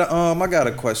 But I got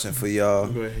a question for y'all.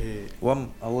 Go ahead.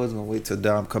 Well, I was gonna wait till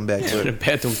Dom come back, In the but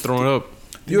bathroom throwing up.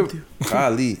 you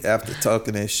probably after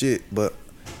talking that shit. But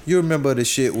you remember the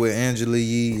shit with Angela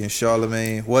Yee and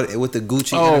Charlamagne? What with the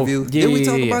Gucci interview? Yeah, Did we yeah,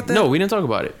 talk yeah. about that? No, we didn't talk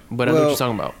about it. But I know what Well, you're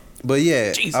talking about. But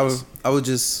yeah, Jesus. I was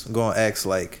just gonna ask,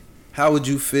 like, how would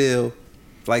you feel,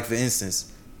 like, for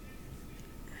instance,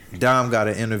 Dom got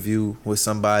an interview with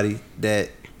somebody that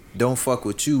don't fuck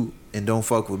with you and don't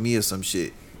fuck with me or some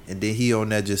shit, and then he on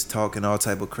there just talking all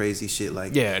type of crazy shit,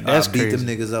 like, Yeah, that's I beat them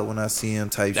crazy. niggas up when I see him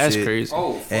type That's shit. crazy.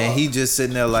 Oh, fuck. And he just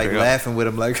sitting there like Straight up. laughing with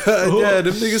him, like, yeah,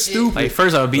 them niggas stupid. Like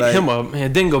first I would beat Like- him up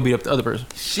and then go beat up the other person.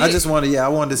 I just wanted, I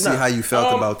wanted to see how you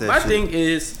felt about that My shit. thing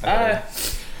is,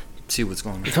 See what's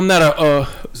going on. I'm not a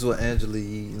This is what Angela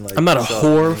Yee, like, I'm not a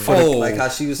whore for the- like how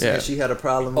she was saying Yeah. she had a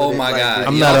problem with Oh it, my like, God.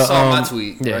 I'm Y'all not a saw my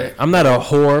tweet, yeah, right? I'm not a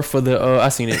whore for the I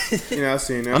seen it. Yeah, I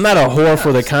seen that. I'm not a whore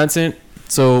for the content,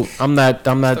 so I'm not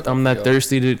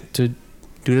thirsty to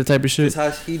do that type of shit. It's how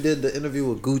he did the interview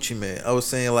with Gucci Man. I was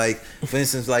saying, like, for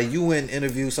instance, like, you went and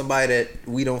interview somebody that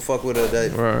we don't fuck with, or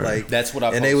that Right. like, That's what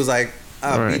I and they posted. was like,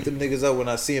 I Right. beat them niggas up when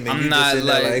I see him, and I'm you not just sitting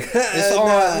like, there like, it's on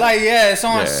nah. like it's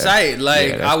on Yeah. site. Like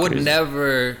Yeah, that's I would crazy.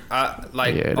 never,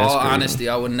 like Yeah, that's all crazy. honesty,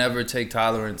 I would never take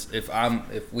tolerance. If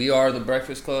we are the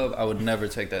Breakfast Club, I would never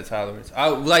take that tolerance.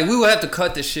 We would have to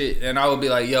cut the shit, and I would be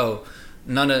like, yo,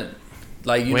 none of.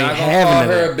 Like you're We not ain't gonna having call none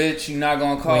of her a bitch. You're not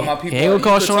gonna call We my people. ain't gonna You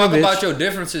call could Sean a talk bitch. about your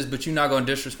differences, but you're not gonna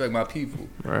disrespect my people.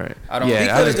 Right. I don't. He Yeah, I,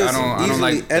 could have just, just I don't easily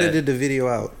like that. edited the video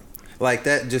out, like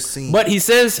that. Just seemed. But he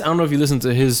says, I don't know if you listened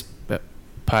to his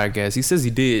podcast. He says he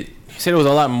did. He said it was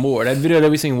a lot more. That video that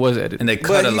we seen was edited. And they but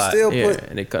cut a he lot. still Yeah, put.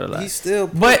 and they cut a lot. He still.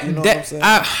 Put, But you know what I'm that, saying?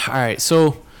 all right.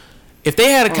 So if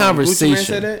they had a Gucci Man conversation,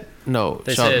 said that? no,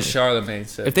 They Charlamagne. said Charlamagne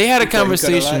said. If they had a He cut a lot?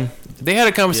 conversation, if they had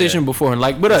a conversation Yeah. before, and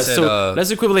like with They us, said, so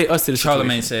let's equivalent us to the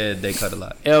Charlamagne situation. said they cut a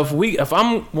lot. If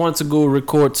I'm want to go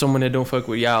record someone that don't fuck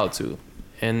with y'all too,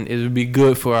 and it would be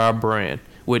good for our brand,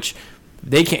 which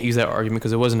they can't use that argument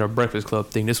because it wasn't a Breakfast Club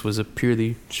thing. This was a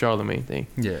purely Charlamagne thing.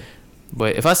 Yeah.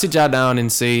 But if I sit y'all down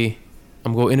and say,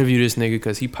 I'm going to interview this nigga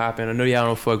because he popping, I know y'all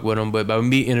don't fuck with him, but by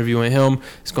me interviewing him,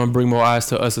 it's going to bring more eyes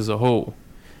to us as a whole.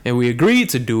 And we agreed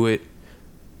to do it.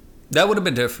 That would have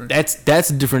been different. That's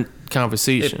a different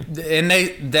conversation.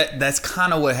 That's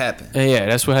kind of what happened. And yeah,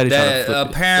 that's what how they trying to That flip it. They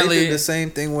apparently did the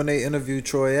same thing when they interviewed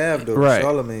Troy Ave, though. Right.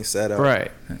 Charlamagne sat out.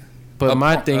 Right. But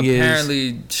my thing is,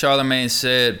 apparently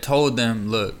Charlamagne told them,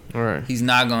 look, right. he's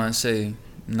not gonna say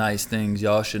nice things.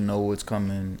 Y'all should know what's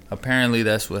coming. Apparently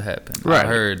that's what happened. Right. I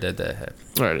heard that happened.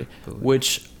 Right.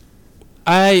 Which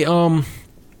I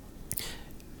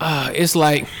it's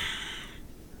like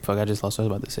fuck, I just lost what I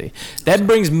was about to say. That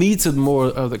brings me to more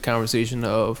of the conversation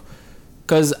of,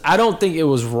 because I don't think it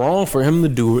was wrong for him to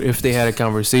do it if they had a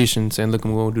conversation saying, look,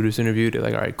 I'm going to do this interview. They're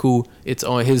like, all right, cool. It's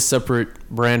on his separate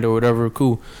brand or whatever,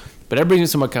 cool. But that brings me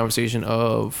to my conversation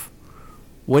of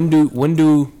when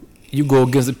do you go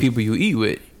against the people you eat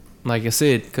with? Like I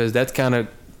said, because that's kind of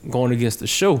going against the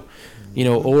show, you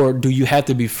know, or do you have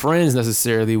to be friends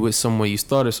necessarily with someone you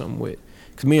started something with?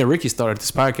 Cause me and Ricky started this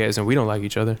podcast and we don't like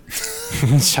each other.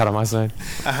 Shout out my son.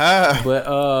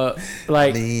 But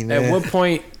like, at what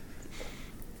point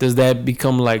does that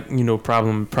become like, you know,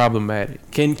 problematic?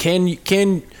 Can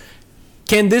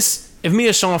this, if me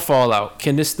and Sean fall out,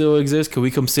 can this still exist? Can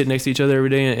we come sit next to each other every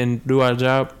day and do our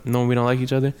job knowing we don't like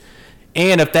each other?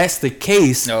 And if that's the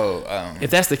case,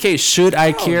 should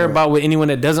I care about what anyone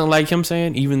that doesn't like him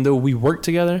saying, even though we work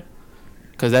together?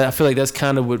 Because I feel like that's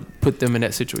kind of what put them in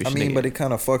that situation. I mean, but it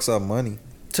kind of fucks up money.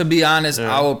 To be honest,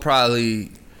 I would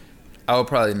probably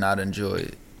not enjoy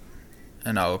it,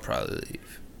 and I would probably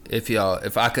leave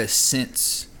if I could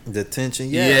sense the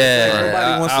tension.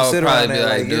 Nobody wants to sit around there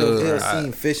like, dude, it'll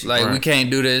seem fishy. Like, we can't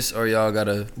do this, or y'all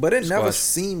gotta. But it never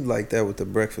seemed like that with the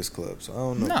Breakfast Club, so I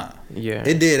don't know. Nah, yeah,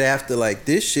 it did after like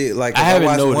this shit. Like I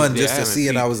watched noticed, one just to see,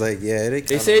 and I was like, yeah.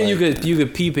 They said you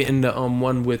could peep it in the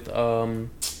one with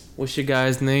what's your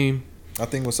guy's name? I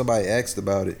think when somebody asked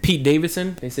about it, Pete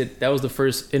Davidson. They said that was the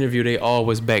first interview they all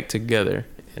was back together,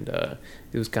 and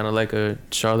it was kind of like a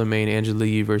Charlamagne Angela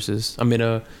Yee versus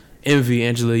Envy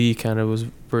Angela Yee kind of was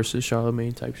versus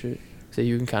Charlamagne type shit. So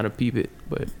you can kind of peep it,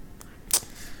 but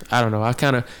I don't know. I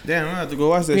kind of damn. I have to go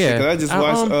watch that shit because I just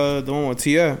watched the one with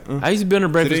T.I. I used to be on the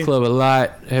Breakfast Club a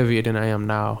lot heavier than I am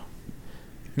now.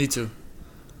 Me too.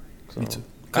 Me too.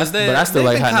 But I still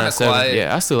like Hot 97.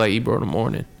 Yeah, I still like Ebro in the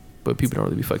morning. But people don't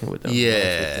really be fucking with them.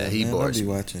 Yeah, he bores. I be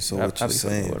watching So What You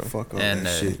Saying. Fuck all that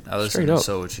shit. I listen to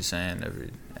So What You Saying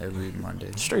every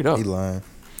Monday. Straight up. He lying.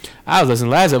 I was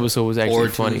listening. Last episode was actually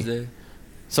funny. Tuesday.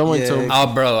 Someone told me.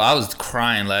 Oh, bro, I was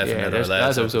crying laughing at our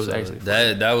last episode. Was actually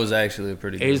that was actually a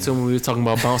pretty good. Age told me we were talking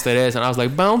about bounce that ass, and I was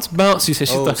like, bounce. She said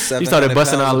she started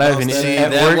busting out laughing. See,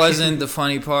 that wasn't the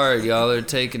funny part. Y'all are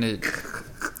taking it.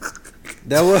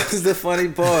 That was the funny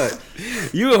part.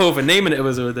 You were hoping naming it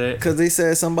was with that. Because they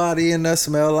said somebody in there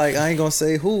smell like, I ain't going to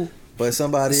say who, but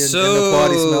somebody in the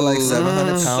party smell like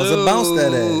 700 pounds of bounce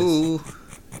that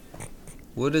ass.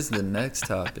 What is the next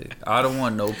topic? I don't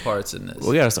want no parts in this.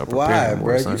 We got to start preparing.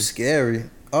 Why, bro? You scary.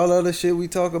 All other shit we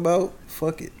talk about,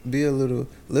 fuck it. Be a little,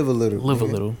 live a little. Live a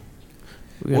little.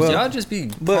 Well, y'all just be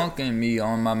punking me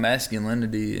on my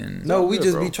masculinity. And no, we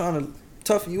just be trying to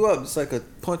toughen you up. It's like a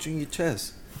punch in your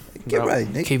chest. Get right,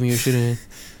 Nick. Keeping your shit in.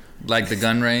 Like the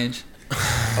gun range.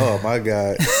 Oh my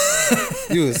God,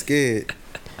 you was scared.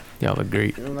 Y'all look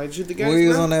great. Like, shoot the guys, when he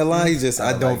was on that line, he just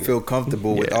I don't feel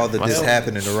comfortable with all of this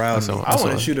happening around me. I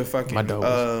want to shoot a fucking. My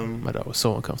dog was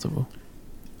so uncomfortable.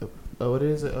 What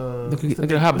is it? Look at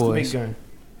the Hot Boys.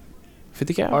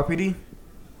 50 cal. RPD.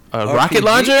 Rocket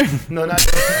launcher? No, not.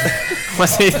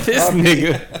 What's this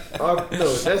nigga? No,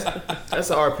 that's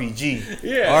an RPG.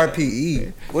 Yeah.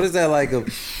 RPE. What is that like?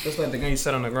 That's like the gun you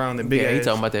set on the ground. The big. Yeah, ass. he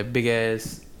talking about that big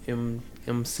ass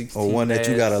M16. Or one that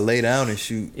you gotta lay down and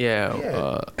shoot.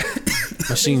 Yeah.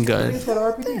 Machine gun.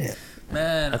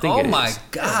 Man, I think my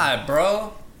God, bro.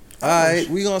 All right,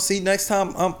 we gonna see next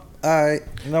time. All right,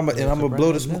 and I'm gonna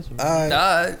blow this. All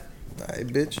right,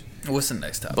 bitch. What's the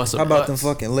next topic? How about them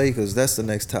fucking Lakers? That's the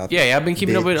next topic. Yeah, I've been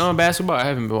keeping up with basketball. I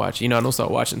haven't been watching. You know, I don't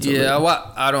start watching.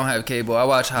 I don't have cable. I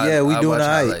watch highlights. Yeah, we doing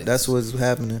alright. That's what's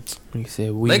happening. He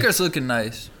said Lakers looking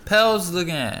nice. Pels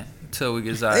looking until we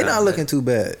get Zion. They not looking too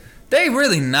bad. They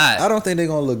really not. I don't think they're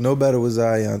gonna look no better with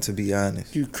Zion, to be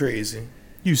honest. You crazy.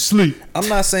 You sleep. I'm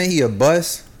not saying he a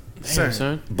bust,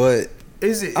 son. But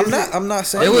I'm not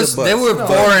saying it was. They were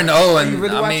 4-0, and are you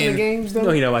really watching the games though? No,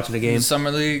 he not watching the games.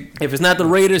 Summer League. If it's not the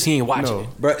Raiders, he ain't watching.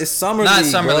 Bro, it's summer not league.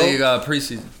 Not summer bro. league.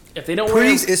 Preseason. If they don't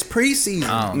it's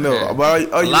preseason. No,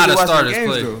 but are you a lot really of watching starters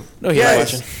games play. though? No, he not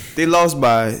watching. They lost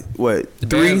by what?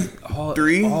 Three,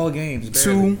 all games,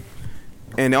 2,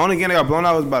 and the only game they got blown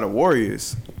out was by the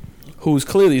Warriors, who's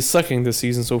clearly sucking this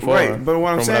season so far. Right, but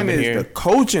what I'm saying is the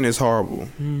coaching is horrible.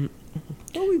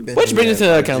 Which brings us to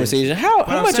that conversation. How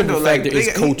much of a factor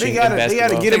is coaching in basketball? They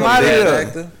gotta get him out of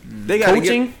there.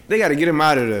 They gotta get him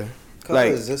out of there.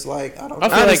 Like, it's like I don't.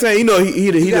 I understand, you know,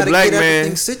 he the black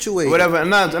man, situated. whatever. I'm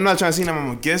not trying to see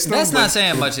him against him. That's not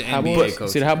saying much of NBA coaching.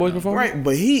 See the Hot Boys perform? Right,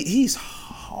 but he's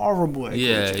horrible at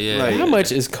coaching. Yeah. Like, how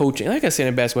much is coaching? Like I said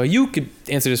in basketball, you could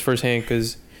answer this firsthand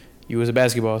because you was a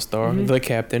basketball star, the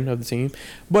captain of the team.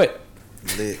 But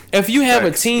if you have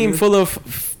a team full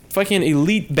of fucking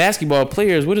elite basketball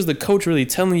players, what is the coach really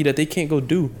telling you that they can't go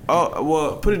do? Oh,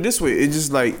 well, put it this way, it's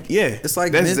just like, it's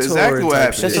like that's exactly what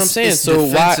happens. That's what I'm saying. So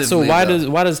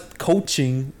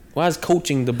why is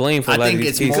coaching the blame for? I think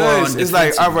it's because it's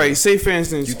like, all right, say for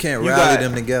instance, you can't rally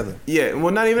them together. Yeah,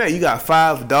 well, not even that. You got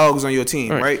 5 dogs on your team,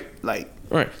 right? Like,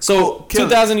 right. So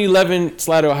 2011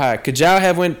 Slido High, could y'all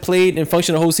have played and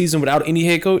functioned the whole season without any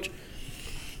head coach?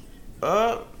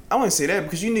 I wouldn't say that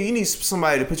because you need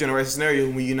somebody to put you in the right scenario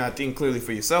when you're not thinking clearly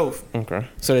for yourself. Okay.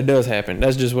 So that does happen.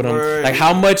 That's just what I'm Right. like.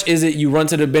 How much is it you run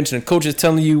to the bench and the coach is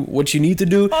telling you what you need to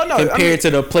do Oh, no, compared to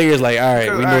the players like, all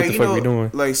right, we know what the fuck we're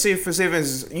doing. Like say for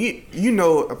instance, you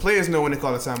know, players know when they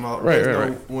call a timeout. Right, Players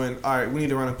right, know when we need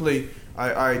to run a play. All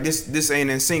right, this ain't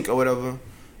in sync or whatever.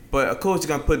 But a coach is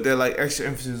gonna put that like extra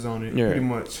emphasis on it, Yeah. pretty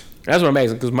much. That's what I'm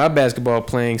asking because my basketball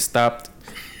playing stopped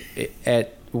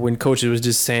at when coaches was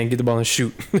just saying get the ball and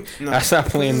shoot. No. I stopped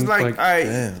playing It's like, all right,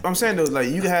 Damn. I'm saying though, like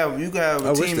you can have I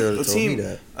a wish team, they would've told me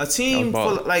that. a team That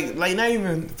was full like not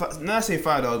even not say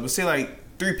 $5, but say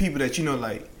like 3 people that you know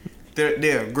like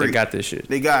they're great. They got this shit.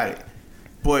 They got it,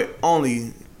 but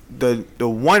only the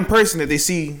one person that they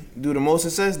see do the most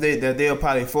success that they'll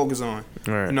probably focus on.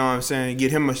 Right. You know what I'm saying?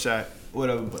 Get him a shot,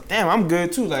 whatever. But damn, I'm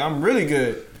good too. Like I'm really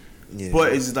good. Yeah.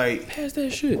 But it's like Pass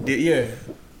that shit. yeah,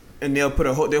 and they'll put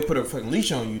a fucking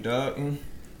leash on you, dog. And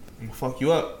fuck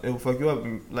you up. They'll fuck you up.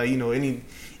 And, like you know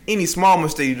any small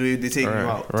mistake you do, they take you Right,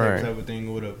 out, right. type of thing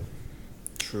or whatever.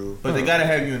 True. But they gotta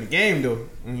have you in the game though.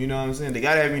 You know what I'm saying? They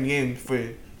gotta have you in the game for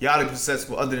y'all to be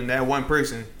successful. Other than that one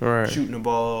person Right. shooting the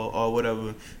ball or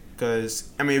whatever. Because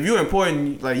I mean, if you're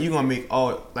important, like you gonna make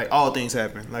all things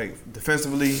happen. Like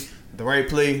defensively, the right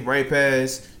play, right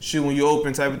pass, shoot when you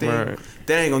open, type of thing. Right.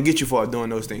 That ain't gonna get you far doing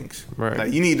those things. Right.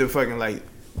 Like you need to fucking like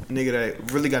nigga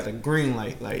that really got the green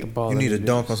light. Like Ball You need that to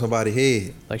dunk on somebody's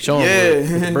head. Like show 'em Yeah.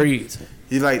 with the breeds.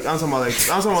 you like I'm talking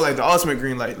about like the ultimate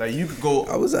green light. Like you could go.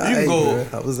 I was you alright, can go.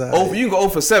 bro. I was alright. Oh, you can go 0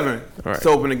 for 7 Right. to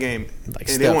open the game. Like and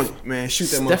Steph. they want man shoot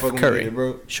that Steph motherfucker Curry. with it,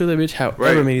 bro. Shoot that bitch however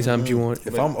Right. many times you want.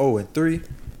 If I'm 0-3,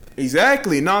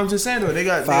 Exactly. No, I'm just saying though they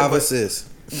got 5 but, assists.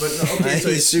 but no, I okay, ain't so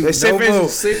shooting say no for more.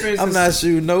 instance, say for I'm instance, not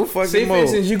shooting no say fucking for more.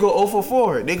 instance you go 0 for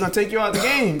 4. They gonna take you out the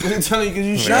game. They're telling you because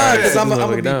you shoot. Nah, because Yeah. I'm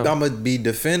Look it down. gonna be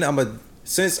defending.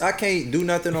 Since I can't do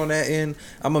nothing on that end,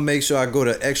 I'm gonna make sure I go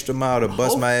the extra mile to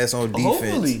bust my ass on defense.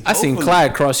 Hopefully. I seen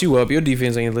Clyde cross you up. Your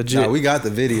defense ain't legit. Nah, we got the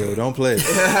video. Don't play.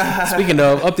 Speaking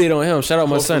of, update on him. Shout out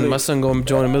my son. Hopefully. My son going to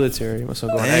join the military. My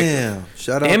son going active. Damn.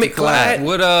 Shout out Damn to it, Clyde.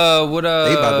 What They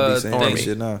about to be saying Army. that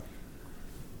shit now.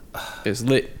 It's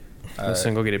lit. My Alright.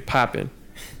 son go get it popping.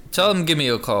 Tell him give me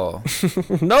a call.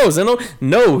 No, Zeno.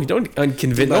 No, don't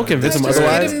convince. Don't convince him Just get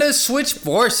otherwise. him to switch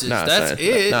forces. Nah, That's son.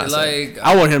 it. Nah, son. like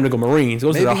I want him to go Marines.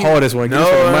 Those are the Maybe he- hardest one. Get his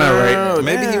fucking mind right.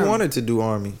 Maybe he damn. wanted to do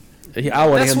Army. I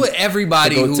want that's him. what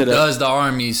everybody to go who to the- does the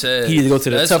army says. He needs to go to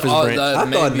the That's toughest all branch. that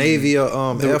I thought maybe- Navy or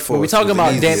Air Force. But we're talking was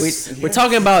about the damn. easiest. We're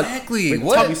talking about. Exactly. We're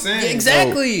What? talking- saying.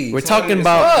 Exactly. We're That's all talking it is.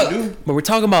 about. Fuck. But we're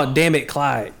talking about. Damn it,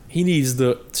 Clyde. He needs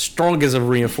the strongest of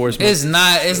reinforcements.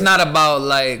 It's not about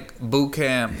like boot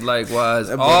camp like wise.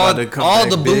 That boy about to come All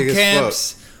back the big boot as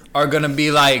camps are gonna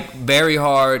be like very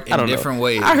hard I in don't different know.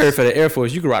 ways. I heard for the Air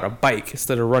Force, you could ride a bike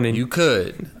instead of running. you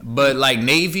could, but like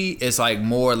Navy is like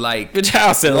more like Bitch,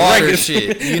 I'll set a water record.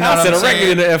 shit. You know I'll what set I'm a record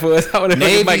saying? in the Air Force. I would have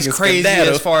Navy's crazy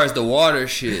as far as the water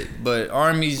shit, but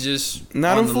Army's just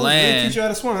Not on them the fools. They land. teach you how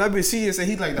to swim. That bitch CJ said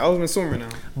he like the ultimate swimmer now.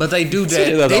 But they do Shit,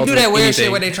 that. that's They do that ultimate weird anything.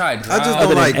 shit where they try to drown. I just Other don't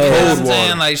than like air. You know what cold I'm saying?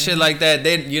 water. Like shit like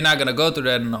that. You're not gonna go through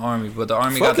that in the army, but the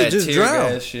army Fuck got it, that just tear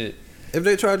drown. gas shit. If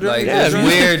they try to Like drink, Yeah, there's man.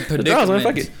 weird The drowns, man,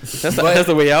 fuck predicaments. it. That's But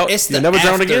the way out. It's the You'll never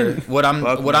drown after. again. What Fuck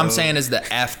I'm no. saying is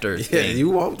the after yeah, thing. you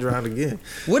won't drown again.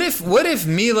 What if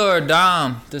Mila or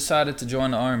Dom decided to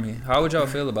join the army? How would y'all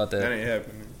feel about That that? ain't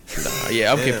happening.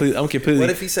 Yeah, I'm What completely.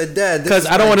 if he said, "Dad, Because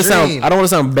I don't want to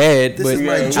sound bad, This but is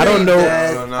my I don't dream, know.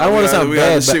 Dad. I don't want to sound We got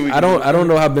bad, the shit but we I can don't. do. I don't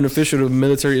know how beneficial the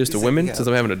military is to said women we got- since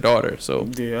I'm having a daughter. So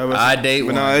Yeah, I date but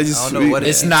one. no, it's just I don't know what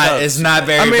It's not. It's not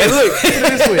very. I mean, look, put it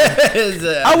this way. It's,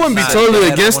 I wouldn't be not- totally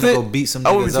Dad, I against wanna it. Go beat some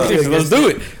I wouldn't niggas be up. totally Let's do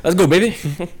it. Let's go, baby.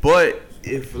 But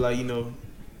if like you know,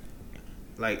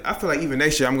 like I feel like even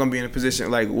next year I'm gonna be in a position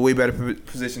like way better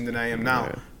position than I am now.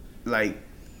 Yeah. Like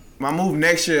my move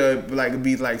next year like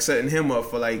be like setting him up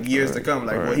for like years to come.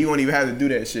 Like Right. well, he won't even have to do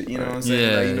that shit. You know what I'm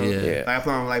saying? Yeah, like, you know, yeah. Yeah. like I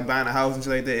plan on like buying a house and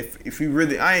shit like that. If he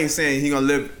really, I ain't saying he gonna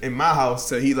live in my house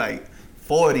till he like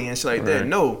 40 and shit like that. Right.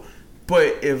 No.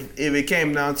 But if it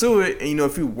came down to it, and you know,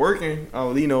 if you working,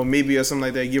 or you know, maybe or something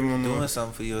like that, give him Doing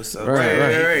something for yourself. Right.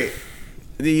 right.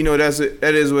 Then, you know,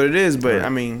 that is what it is. But Right. I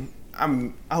mean,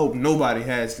 I hope nobody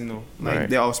has, you know, like Right.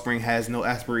 their offspring has no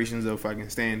aspirations of fucking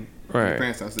staying in Right. their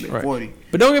parents' house till they're Right. 40.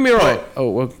 But don't get me wrong. But- Oh,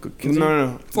 well,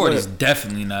 No. 40 is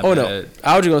definitely not Oh bad. no,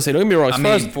 I was just gonna say. Don't get me wrong. I As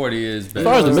far mean, as 40 is bad.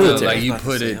 far as the Still, military. like you I was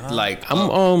put about to it say, huh? like I'm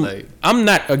up, like, I'm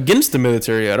not against the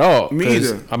military at all. Me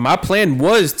 'cause, either. My plan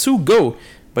was to go,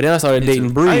 but then I started dating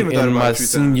too. Bree I even thought in about my it a few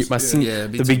senior, times. my Yeah. senior, Yeah,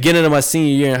 me the too. beginning of my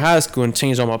senior year in high school, and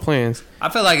changed all my plans. I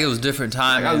feel like it was different Like,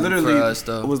 timing I literally for us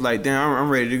though. was like, damn, I'm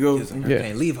ready to go. I Yeah.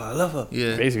 can't leave her. I love her.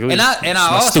 Yeah, Basically. and I My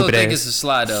also stupid think ass. it's a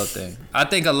Slidell thing. I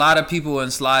think a lot of people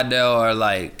in Slidell are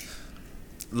like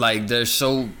like they're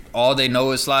so all they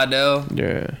know is Slidell.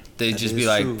 Yeah. They That just is be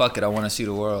like, true. fuck it, I want to see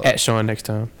the world. At Sean next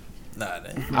time. Nah,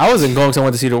 then. I wasn't going because I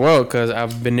wanted to see the world because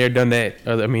I've been there, done that.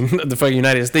 I mean, the fucking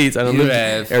United States. I don't You live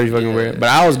have, every fucking yeah. where. But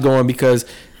I was going because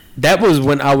that was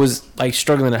when I was like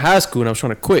struggling in high school and I was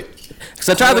trying to quit. Because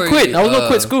I tried to Corey, quit. I was gonna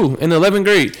quit school in the 11th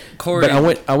grade. Corey-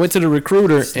 But I went to the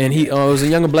recruiter and he was a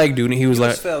younger black dude and he was You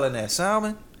like, just fell in that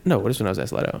salmon. no, this when I was at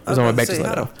Slidell. I was I on my was back about to say,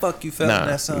 how Slidell. the fuck you fell in Nah,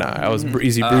 that salmon? I was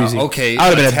breezy. Okay, I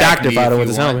would have been a attack doctor me if I'd have if went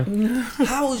to you want. Salmon.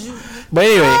 How was you? But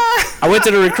anyway, I went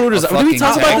to the recruiter's. Did we fucking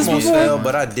talk about this almost before? fell,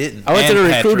 but I didn't. I went to And the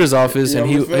Patrick. recruiter's office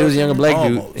and You he almost was a younger black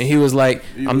dude Almost. and he was like,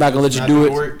 I'm not gonna let you do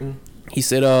it. He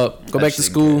said, go back to shit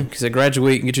school. good. He said,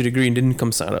 graduate and get your degree and didn't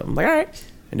come sign up. I'm like, all right.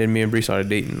 And then me and Bree started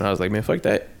dating. And I was like, man, fuck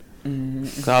that.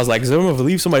 Cause I was like, is everyone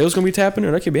believe somebody else gonna be tapping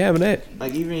or I could be having that?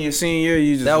 Like even your senior year,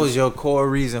 you just That was your core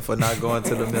reason for not going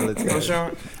to the military. For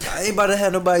sure. I ain't about to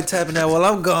have nobody tapping that while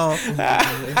I'm gone.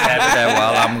 After that,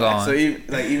 while I'm gone. So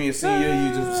even your senior year, you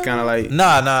just was kind of like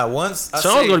Nah. Once I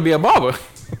Sean's say- gonna be a barber.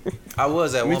 I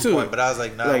was at Me one too. point, but I was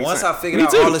like, nah. Like, once I figured me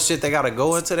out too. all the shit they gotta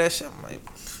go into that shit, I'm like,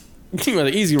 You got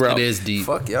an easy route. It is deep.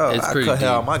 fuck y'all. It's I pretty cut deep.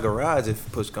 out my garage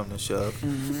if push come to shove.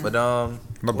 But My what was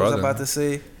I brother. about to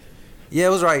say? Yeah, it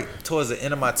was right towards the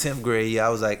end of my 10th grade. Yeah, I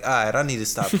was like, all right, I need to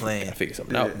stop playing. I figured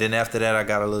something Yeah. out. Then after that, I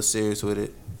got a little serious with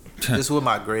it. Just with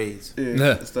my grades.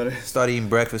 yeah. Started, Started eating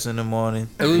breakfast in the morning.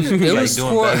 It was Like doing doing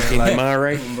toward, better in Keep life. your mind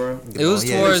right. bro. it was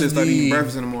Yeah, towards Just started eating the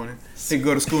breakfast in the morning. He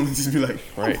go to school and just be like,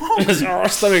 Right. Our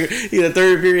stomach. He the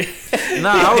third period.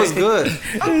 Nah, I was good.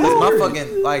 'Cause my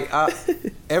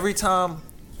fucking every time,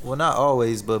 well, not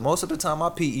always, but most of the time, my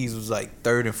PEs was like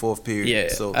third and fourth period. Yeah.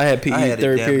 So I had PE it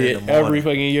third damn near in period the every morning.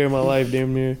 fucking year of my life,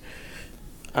 damn near.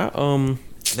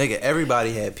 Nigga,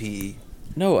 everybody had PE.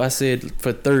 No, I said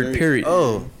for third period.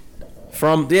 Oh,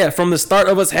 From the start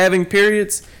of us having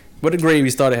periods, what grade we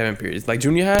started having periods? Like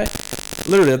junior high?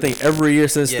 Literally, I think every year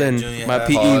since Yeah, then, junior my high.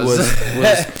 PE Pause.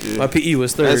 was my PE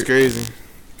was third. that's crazy.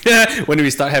 When did we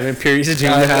start having periods in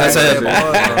junior high? That's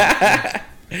it.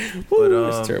 Woo,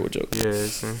 But, that's a terrible joke. Yeah.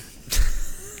 So.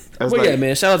 But yeah,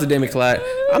 man, shout out to Damon Clyde.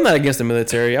 I'm not against the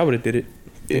military. I would have did it.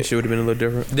 Think shit would have been a little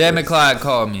different. Dan McClyde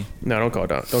called me. No, don't call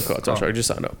down. Don't call Tom Shark. Just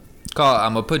sign up.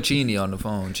 I'm gonna put Genie on the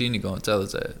phone. Genie gonna tell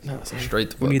us that. No, son.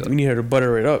 Straight the We fuck need her to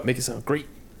butter it up, make it sound great.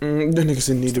 The nigga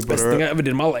said need to Best butter thing I up. ever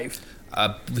did in my life.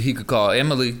 up. He could call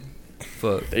Emily.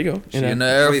 Fuck. There you go. She in the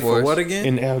Air wait, Force. for what again?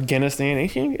 In Afghanistan,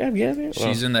 ain't she in Afghanistan?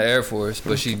 She's in the Air Force,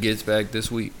 but she gets back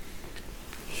this week.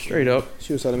 Straight up.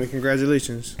 She was telling me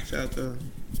congratulations. Shout out to her.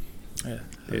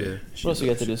 Yeah. What else we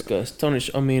got to discuss? Tony,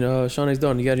 Sean X.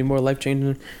 Dalton, you got any more life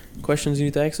changing questions you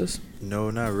need to ask us? No,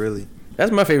 not really.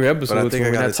 That's my favorite episode. But I think when I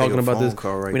we're gotta not talking take a about phone this.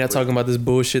 call right We're not quick. talking about this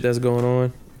bullshit that's going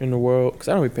on in the world because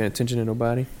I don't be paying attention to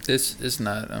nobody. It's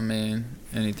not. I mean,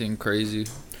 anything crazy.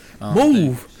 I don't think.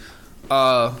 Move,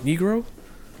 Negro.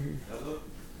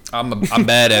 I'm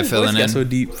bad at filling got in so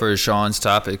deep. for Sean's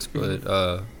topics,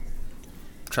 but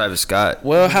Travis Scott.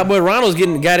 Well, how about Ronald's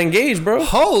got engaged, bro?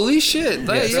 Holy shit!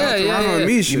 Like, Yes. yeah.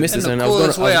 Me You shit. missed In this, the and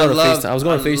coolest way, I was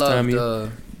going to FaceTime you.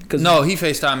 loved, 'Cause- no, he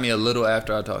FaceTimed me a little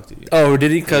after I talked to you. Oh,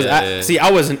 did he? Because Yeah.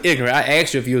 I wasn't ignorant. I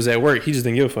asked you if he was at work. He just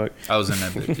didn't give a fuck. I was in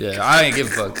that bitch. Yeah, I ain't give a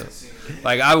fuck though.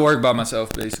 Like I work by myself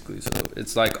basically, so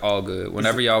it's like all good.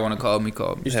 Whenever y'all want to call me,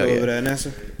 call me. You Hell still yeah. over there,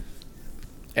 NASA?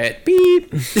 At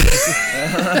beep.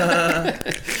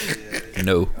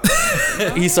 No.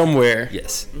 He's somewhere.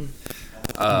 Yes.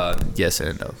 Yes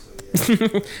and no.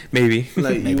 Maybe.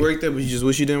 Like you worked there, but you just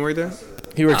wish you didn't work there.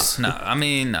 He works Nah, I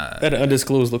mean, at an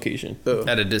undisclosed location.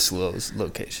 at a disclosed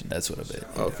location. That's what I bet.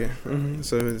 Okay.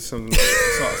 So it's something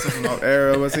off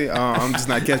air. What's it? I'm just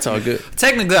not That's catching. all good.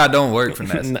 Technically, I don't work for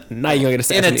NASA. Now you're going to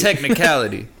get In a assassinated.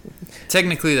 technicality,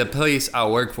 technically, the place I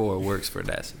work for works for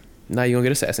NASA. Now you're going to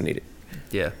get assassinated.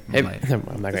 Yeah, Hey, might. never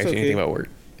mind. I'm not going to ask you okay. anything about work.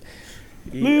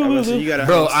 You got a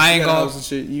Bro, house, I ain't you got a gonna- house and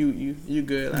shit. You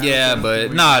good? Like, Yeah, okay.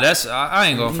 but nah, that's I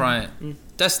ain't gonna front.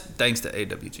 That's thanks to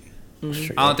AWG.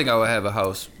 Straight I don't up. think I would have a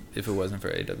house if it wasn't for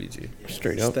AWG.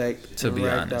 Straight up. Stacked, To be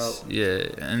racked honest, out. yeah,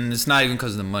 and it's not even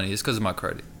because of the money. It's because of my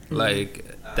credit. Like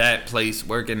that place,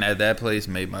 working at that place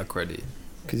made my credit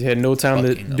Because you had no time to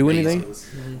fucking do amazing.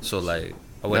 anything. So like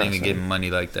I wasn't Nah, even son. getting money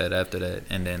like that after that,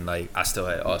 and then like I still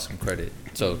had awesome credit.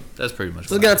 So that's pretty much.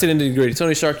 Let's get on to the nitty gritty.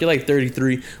 Tony Shark, you're like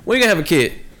 33. When you going to have a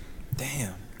kid?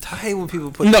 Damn. I hate when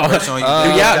people put No. pressure on you. Do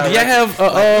y'all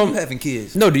have you having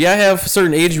kids? No, do y'all have a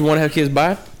certain age you want to have kids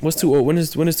by? What's too old? When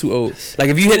is too old? Like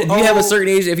if you have a certain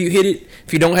age, if you hit it,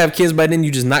 if you don't have kids by then,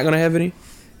 you just not gonna have any.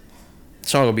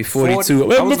 Sean gonna be 42. I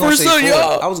Well, was my gonna first say son, 40.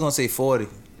 I y'all. was gonna say 40.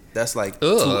 That's like Ugh. too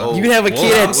old. You can have a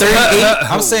kid at 38.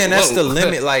 I'm saying that's the Whoa.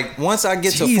 limit. Like once I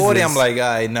get to 40, I'm like, all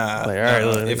right, nah. Like, all right,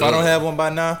 look, if I don't have one by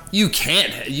now, You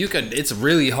can't. You could. It's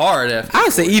really hard after. I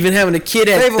would say even having a kid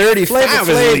at 35 Flavor is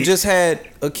Flav late. just had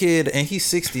a kid and he's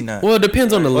 69. Well, it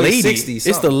depends on the Or lady. 60 It's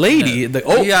the something. lady. The,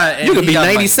 oh, He got- and you could he be got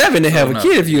 97 and have a no,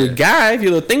 kid if you're yeah. a guy. If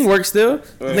your little thing works still.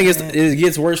 I think it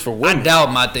gets worse for I women.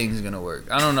 doubt my thing's gonna work.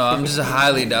 I don't know. I'm just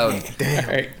highly doubting.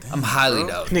 Right. I'm highly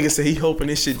doubting. Nigga said he hoping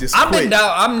this shit just I've quit. been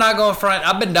doubt. I'm not gonna front.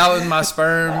 I've been doubting my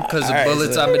sperm because of Alright,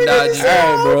 bullets so- I've been dodging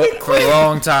Alright, bro. for a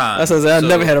long time. That's what I said. I've So,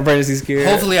 never had a pregnancy scare.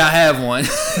 Hopefully, I have one.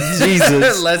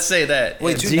 Jesus. Let's say that.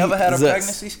 Wait, you never had a Jesus.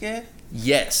 pregnancy scare?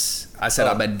 Yes, I said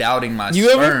I've been doubting my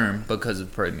You ever? sperm because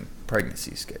of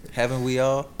pregnancy scare. Haven't we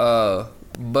all? But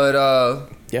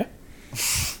Yeah.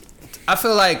 I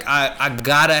feel like I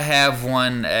gotta have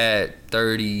one at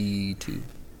 32,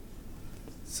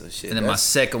 So shit. and then my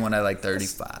second one at like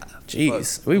 35.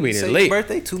 Jeez. We waited Say your late.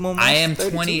 birthday 2 more months. I am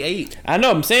 32. 28. I know.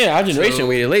 I'm saying our generation So-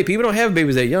 waited late. People don't have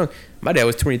babies that young. My dad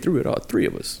was 23 with all three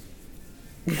of us.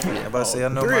 Yeah, I'm about to say I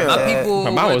know Three my of My dad. people My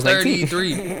mom were was 19.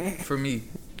 33 for me.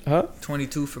 Huh?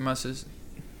 22 for my sister.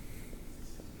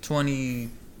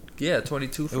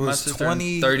 22 for It my was sister.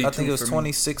 20. 32 I think it was for me.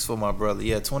 26 for my brother.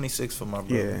 Yeah, 26 for my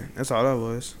brother. Yeah, that's all that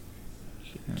was.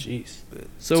 Jeez.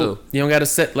 So, So- you don't got to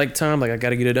set like time. Like I got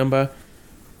to get it done by.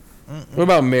 What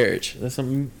about marriage? That's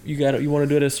something you got. You want to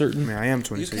do it at a certain. Man, I am You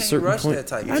 26. can't certain rush point. that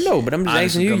type of I know, but I'm just Honestly,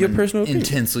 asking you your coming personal opinion.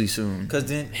 intensely soon. Cause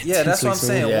then, yeah, that's what I'm Intensely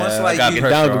saying. soon. Once Yeah, I like got you,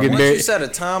 pressure Down to on get me. once married. you set a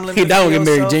time limit, He down for to get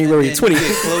married yourself, January and then 20th. you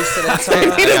get close to that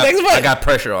time. He just next month. I got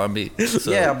pressure on me. So,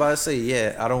 Yeah, I'm about to say,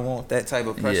 yeah, I don't want that type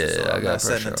of pressure, Yeah, so I I'm got not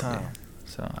setting a pressure on time. me.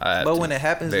 So I have But to when it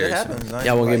happens, very it soon. happens. I ain't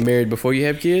Y'all want to like- get married before you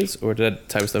have kids, or that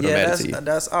type of stuff don't Yeah, matter to you? I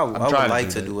would trying to like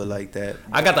do to that. do it like that.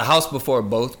 I got the house before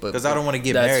both, but Because I don't want to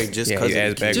get that's- married just Yeah, because you of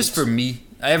ass the kids. just for me.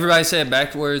 Everybody said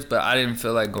backwards, but I didn't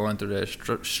feel like going through that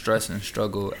stress and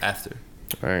struggle after.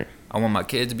 All right. I want my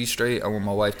kids to be straight. I want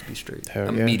my wife to be straight Hell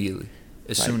yeah. immediately,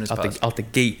 as Like, soon as out possible. the, out the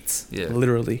gates. Yeah.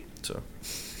 Literally. So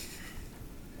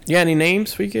You got any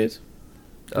names for your kids?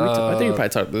 I think we Uh, probably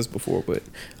talked about this before, but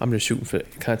I'm just shooting for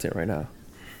content right now.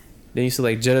 Then you see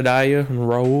like Jedediah and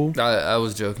Raul. I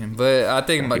was joking, but I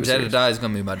think my he was serious. Jedediah is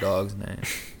gonna be my dog's name,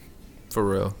 for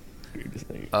real.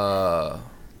 I'll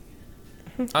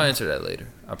answer that later.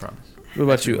 I promise. What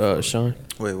about you, Sean?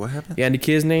 Wait, what happened? You got any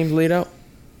kids' names laid out?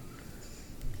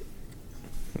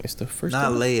 It's the first.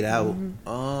 Not one. laid out.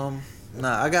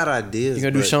 Nah, I got ideas. You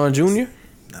gonna do but- Sean Jr.?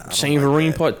 Nah, I don't Shane like Vereen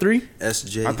that. Part 3?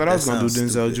 SJ. I thought I was that gonna do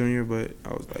sounds Denzel stupid. Jr., but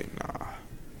I was like, nah.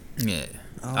 Yeah,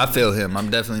 I feel him. I'm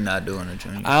definitely not doing a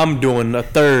junior. I'm doing a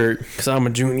third because I'm a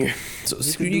junior. So You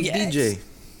screw could do you guys. DJ.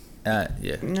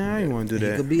 Yeah. Nah, I ain't want to do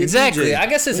You that. could be a Exactly. DJ. I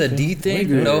guess it's a D thing.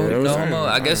 good. No, Yeah, that was no right. homo.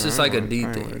 I guess it's like a D I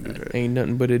ain't wanna thing. do that. Ain't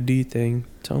nothing but a D thing,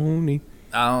 Tony.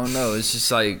 I don't know. It's just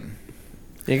like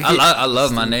Yeah, I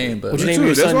love my name, but What you Me name too.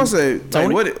 your That's son? what I said.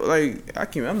 Tony?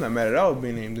 Like, I'm not mad at all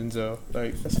being named Denzel.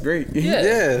 Like, that's great. yeah,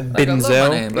 Yeah. like, I love Benzel.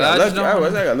 my name, but Yeah, I just lucky, I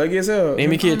don't. got lucky as hell.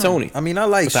 Name your kid Tony. I mean, I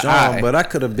like With the Sean, I. but I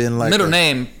could have been like Middle a-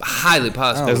 name highly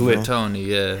possible. That's lit. Tony.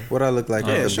 Yeah, What I look like?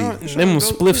 I Yeah, could Sean. be. Name him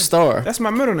Spliff Star. That's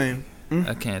my middle name.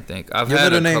 I can't think. I've Your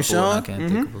had a middle couple. name And I Sean?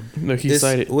 can't think of them. Look, he It's-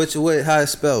 cited. What? How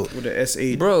it's spelled? With the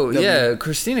S8. Bro, W. yeah,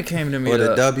 Christina came to me. Or the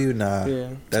to- W? Nah, Yeah. that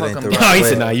ain't Talking the about- Oh, right he way.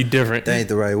 said, nah, you different. That ain't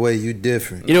the right way. You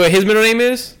different. You know what his middle name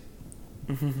is?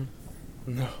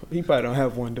 No, he probably don't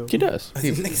have one though. He does.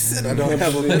 Nigga said I don't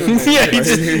have a middle name. Yeah, he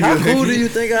just, How cool do you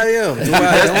think I am? Do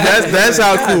I- That's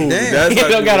how cool. Damn. That's he how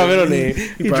don't cool. got a middle name.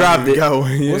 He dropped it. Got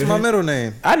one, yeah. What's my middle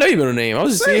name? I know your middle name. I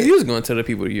was just Say seeing if it. you was going to tell the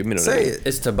people your middle Say name. it.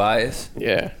 It's Tobias.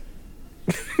 Yeah.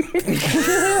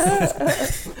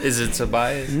 Is it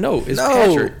Tobias? No, it's No.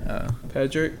 Patrick.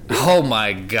 Patrick? Oh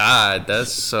my God,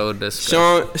 that's so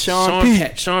disgusting. Sean P.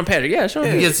 Sean Patrick. Yeah, Sean.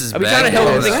 He gets his I be bag trying to help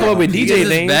him blown come up with out. He DJ gets his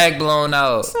names. bag blown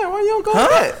out. Why you don't go with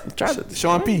that? Tried to-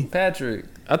 Sean P. Patrick,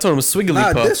 I told him Swiggly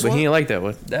Nah, Puff, this but one. he didn't like that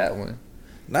one. that one.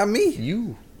 Not me.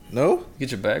 You No.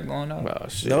 get your bag blown out. Oh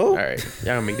shit! No. All right,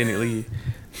 y'all gonna make Denny leave.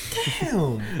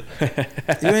 Damn.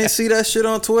 You ain't see that shit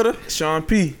on Twitter? Sean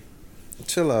P.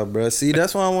 Chill out, bro. See,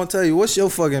 that's why I want to tell you. What's your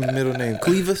fucking middle name?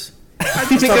 Clevis?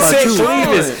 Nigga about said you.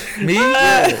 Clevis. Me?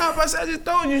 How about I just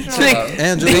told you, Sean? Nigga,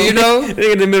 Angela. Do you know?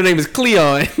 nigga, the middle name is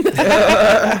Cleon.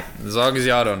 As long as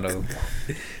y'all don't know.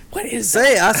 What is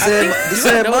Say it. I said, you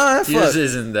said mine. Yours Fuck.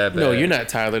 isn't that bad. No, you're not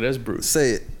Tyler. That's Bruce.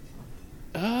 Say it.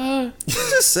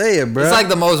 Just say it, bro. It's like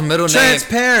the most middle name.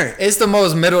 transparent. It's the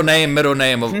most middle name of all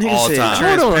said time. Hold on. How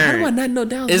Transparent. do I not know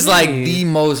down? It's the like name? the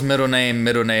most middle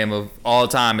name of all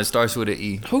time. It starts with an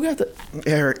E. Who got the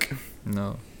Eric.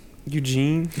 No.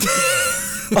 Eugene?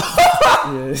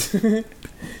 Yes.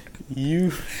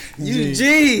 You. UG.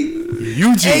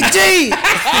 Eugene. AG.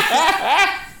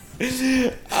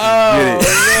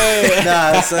 Oh,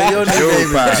 Nah, son, your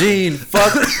name is Gene.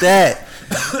 Fuck that.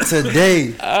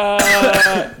 Today.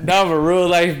 Now I'm a real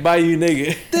life Bayou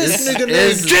nigga. This nigga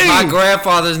It's- named Gene. my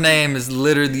grandfather's name is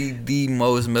literally the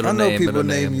most middle I know name. people middle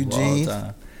name name of all Eugene.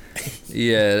 time.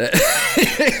 Yeah,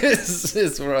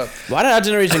 it's rough. Why did our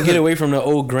generation get away from the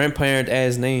old grandparent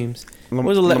ass names? What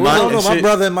was the I don't know. My shit.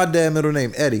 brother and my dad middle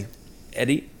name Eddie.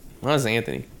 Eddie? Mine was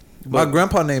Anthony. My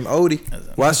grandpa named Odie.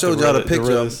 Well, I showed y'all the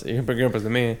picture of him. Your grandpa's the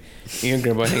man. Your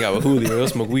grandpa hang out with Julio. They'll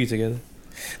smoke weed together.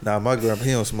 Nah, my grandpa,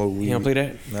 he don't smoke weed. He don't play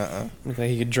that? Nuh-uh. Look like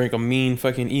he could drink a mean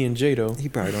fucking E&J though. He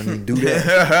probably don't even do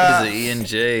that. What is it,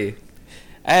 E&J?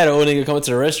 I had an old nigga come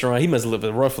to the restaurant. He must have lived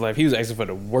a rough life. He was asking for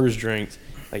the worst drinks.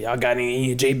 Like, y'all got any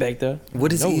E&J back there?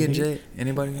 What is No, E&J?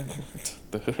 Anybody know?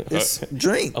 It's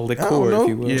drink. A liqueur, I don't know. if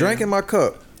you will. Drink in my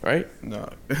cup. Right? No.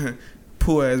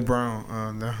 Poor ass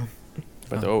brown. No.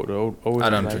 But the old I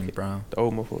don't like drink it. brown, The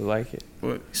old motherfuckers like it.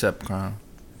 What? except Crown.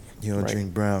 You don't Right.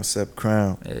 drink brown, except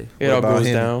Crown. Hey. It What all about goes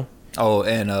him? down. Oh,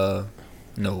 and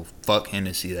no, fuck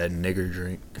Hennessy, that nigger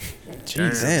drink.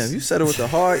 Jesus. Damn, you said it with the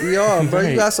hard ER, bro. You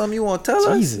Right. got something you want to tell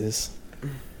us? Jesus.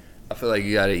 I feel like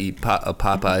you gotta eat a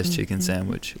Popeye's chicken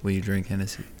sandwich when you drink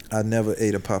Hennessy. I never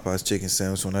ate a Popeye's chicken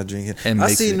sandwich when I drink it. And I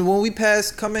mix seen it. when we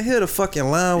passed coming here, the fucking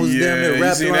line was Yeah, damn near you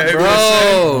wrapped seen around that the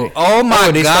everywhere? road. Oh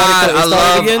my they god!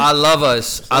 started again? I love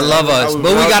us. I love us. I But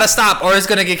we was- gotta stop, or it's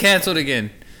gonna get canceled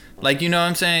again. Like, you know what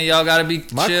I'm saying? Y'all gotta be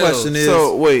My chill. question is,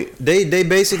 So wait. they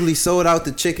basically sold out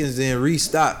the chickens and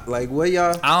restocked. Like, where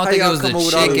y'all? I how don't think it y'all was the come up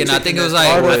with all chicken. I think it was like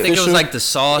that's I think it was artificial. like the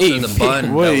sauce or the Hey, bun.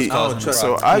 that was wait. causing I don't the So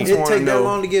problem. I just It want take to that know.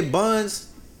 long to get buns?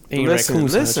 Ain't Listen,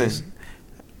 raccoons listen. sandwiches.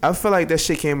 I feel like that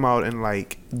shit came out in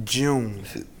like June,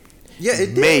 Yeah,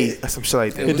 it did. May, or some shit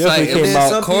like that. It was definitely like it came was out-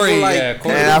 Some people Corey. like- Yeah,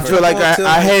 Corey. And I feel like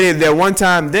I had it that one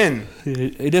time then.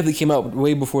 It definitely came out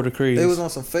way before the craze. They was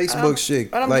on some Facebook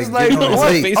shit. And I'm like, just like, getting on the what?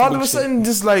 tape. Facebook all of a shit. sudden,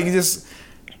 just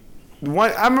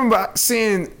one. I remember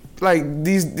seeing like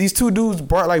these two dudes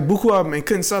brought like buku up and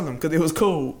couldn't sell them because it was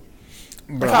cold.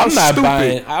 Bro, Like, how I'm not stupid.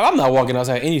 buying. I'm not walking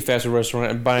outside any fast food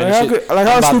restaurant and buying Like, how shit. could- like,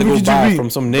 how I'm about to stupid go could you buy be? from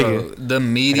some Bro, nigga. the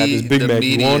media, this Big the Mac.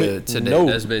 You want media it? today. No.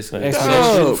 That's basically That's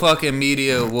social no. fucking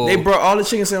media. Will, They brought all the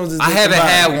chicken sandwiches. I they haven't can buy.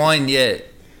 had one yet.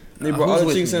 They brought Who's all the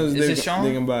with chicken me? sandwiches Is it Sean?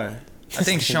 they can buy. I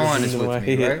think Sean is with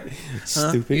me, right?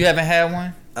 Stupid. You haven't had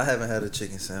one? I haven't had a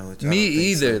chicken sandwich. I Me don't think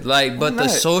either. so. Like, but Why the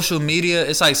not? social media,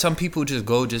 it's like some people just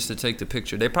go just to take the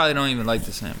picture. They probably don't even like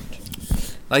the sandwich.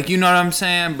 Like, you know what I'm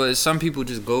saying? But some people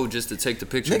just go just to take the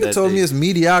picture. Nigga told me it's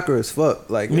mediocre as fuck.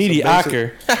 Like it's a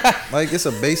Mediocre. basic- like it's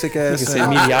a basic You ass can say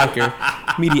sandwich. mediocre.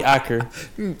 Mediocre.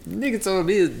 Nigga told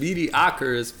me it's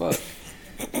mediocre as fuck.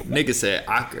 Nigga said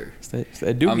acre. It's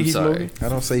that dookie I'm he's sorry. smoking. I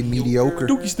don't say mediocre.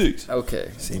 Dookie sticks. Okay.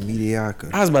 I say mediocre.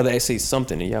 I was about to say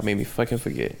something and y'all made me fucking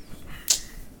forget.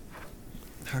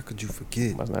 How could you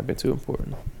forget? Must not have been too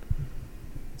important.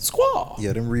 Squaw.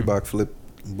 Yeah, them Reebok flip,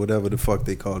 whatever the fuck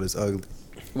they call this, ugly.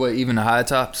 What, even the high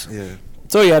tops? Yeah.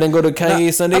 So y'all didn't go to Kanye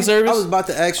Nah, Sunday I service? was about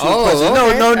to ask you a Oh, question.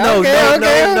 okay.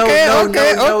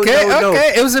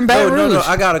 No.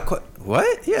 I got a question.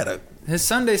 What? Yeah, His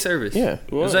Sunday service. Yeah.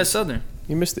 It was at Southern.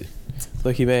 You missed it.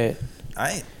 Lucky bad.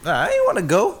 I ain't want to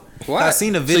go. Why? I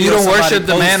seen a So video. you don't somebody worship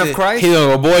the man of posted. Christ? He's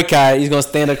gonna go boycott. He's gonna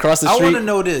stand across the I street want to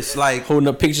know this. Like, holding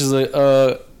up pictures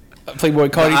of Playboy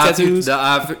Cardi tattoos. The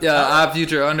eye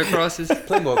future undercrosses.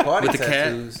 Playboy Cardi With the cat?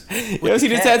 tattoos. You ever see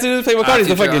the cat. tattoos? Playboy Cardi's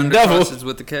the Eye future fucking devil. undercrosses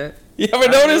with the cat. You ever I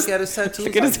didn't noticed? Look at his tattoos.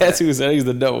 Look at his like that. tattoos. He's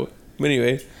the devil. But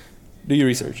anyway, do your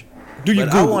research. Do your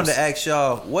But I wanted Googles. to ask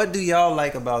y'all, what do y'all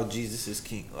like about Jesus is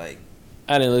King? Like,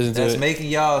 I didn't listen to that's it. making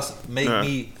y'all make Nah.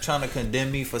 me trying to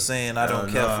condemn me for saying I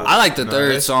don't care for. I like the No, third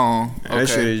that's- song. that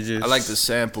shit Okay. is just- I like the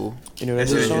sample. You know That that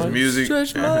shit new is just song? music.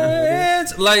 Stretch my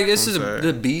hands. Like, it's I'm just sorry.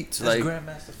 the beats. That's Like,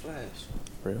 Grandmaster Flash.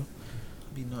 Real?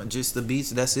 You know, just the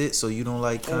beats. That's it. So you don't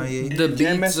like Kanye? the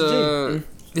Jam beats, Master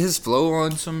his flow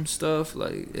on some stuff,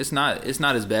 like, it's not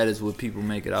as bad as what people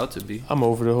make it out to be. I'm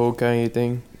over the whole Kanye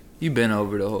thing. You been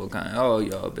over the whole kind. Oh,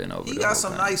 y'all been over He the got whole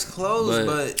some kind. nice clothes, But-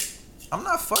 but I'm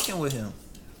not fucking with him.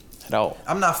 At all.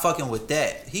 I'm not fucking with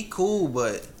that. He cool,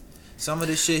 but some of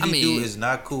the shit I he mean, do is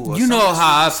not cool. You Some know of the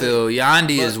how I shit he feel.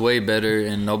 Yandi But- is way better,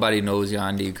 and nobody knows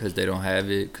Yandi because they don't have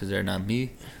it because they're not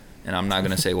me. And I'm not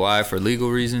gonna say why for legal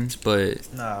reasons, but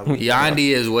say. Nah, Yandi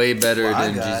is way better Well, I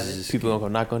than got Jesus. People gonna go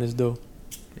knock on his door.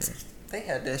 they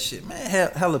had that shit,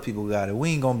 man. Hella people got it.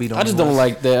 We ain't gonna be the I just only don't ones.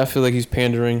 like that. I feel like he's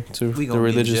pandering to We the gonna be in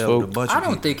religious jail with a folk. bunch I of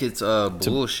don't people. think it's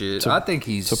bullshit. to- I think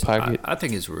he's. to pocket. I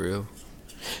think it's real.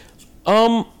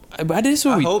 But this is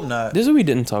what I we hope not. this is what we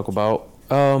didn't talk about.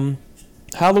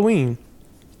 Halloween.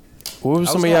 What I was was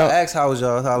some of gonna y'all? ask how was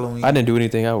y'all Halloween? I didn't do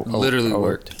anything. I Literally I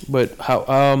worked. But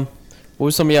how? What What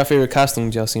was some of y'all favorite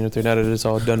costumes y'all seen up there now that it's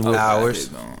all done with?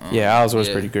 Ours. Yeah, ours was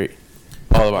Yeah. pretty great.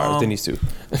 All of ours, Denny's too.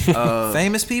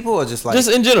 Famous people or just like Just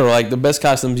in general, like the best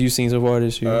costumes you've seen so far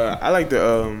this year. I like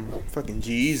the fucking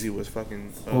G-Eazy was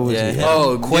fucking. yeah, him.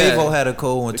 Oh, Quavo yeah. had a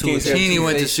cold one The too. King with Sailor- Teeny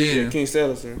went to face see shit. him. King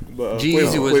Stellison, but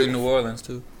G-Eazy was Quavo- in New Orleans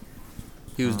too.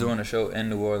 He was doing a show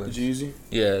in New Orleans. G-Eazy.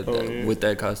 Yeah, Oh, yeah. with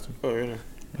that costume. Oh yeah.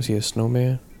 Was he a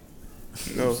snowman?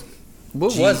 No.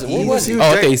 What was it? What He was Oh, it?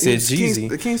 I thought you said he was Jeezy.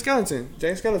 The King Skeleton.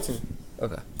 Jack Skeleton.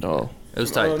 Okay, Oh, it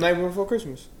was tight. Nightmare Before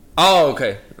Christmas. Oh,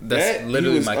 okay. That's That,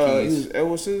 literally he was, my He keys. was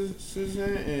Edward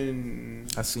Scissorhands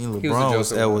and I seen He was LeBron the was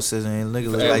Joker. Edward Scissorhands and nigga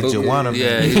look Yeah, like but- Joanna. yeah,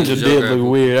 man. he he was just the did Joker.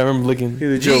 look weird. I remember looking. he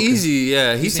was a Joker. G-Eazy,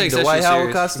 yeah, he You seen takes the that White shit House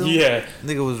serious. costume? Yeah.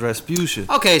 Nigga was Rasputia.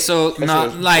 Okay, so not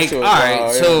shit was- like that shit all was right.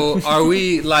 wild, So are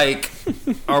we like,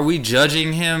 are we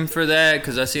judging him for that?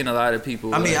 Because I've seen a lot of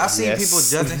people. I mean, like, I seen Yes.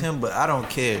 people judging him, but I don't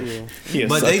care. He a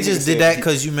But sucker. they just did that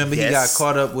because you remember he got Yes.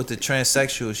 caught up with the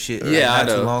transsexual shit Yeah, I not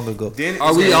too know. long ago. Then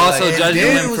Are we it's- also like, judging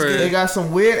then him it was for? good. They got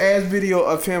some weird ass video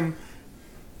of him,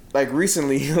 like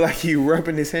recently, like he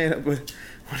rubbing his hand up with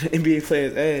an NBA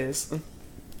player's ass.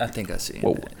 I think I seen.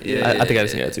 Whoa. That. Yeah, I think I yeah,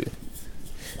 seen yeah. that too.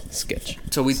 Sketch.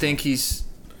 So we think he's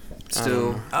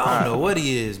still. I don't know what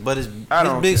he is, but his I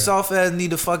don't big care. soft ass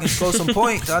need to fucking score some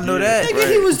points. I know that. Nigga,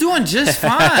 he was doing just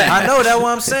fine. I know that's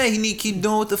what I'm saying. He need to keep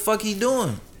doing what the fuck he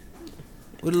doing.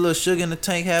 With a little sugar in the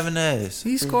tank having ass.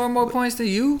 He scored more points than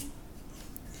you.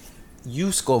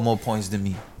 You score more points than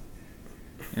me.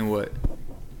 In what?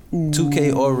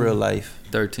 2K or real life.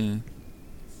 13.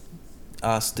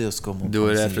 I'll still score more Do it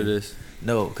points than after you. this.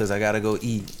 No, because I gotta go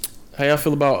eat. How y'all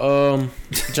feel about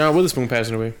John Witherspoon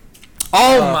passing away?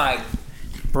 Oh my.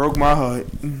 Broke my heart.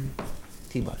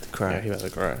 He about to Yeah, cry. he about to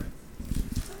cry.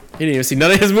 He didn't even see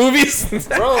none of his movies. He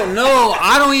Bro, no,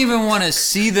 I don't even want to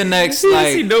see the next didn't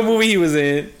see like. no movie he was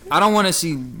in. I don't want to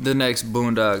see the next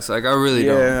Boondocks. Like I really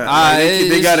Yeah, don't. like, they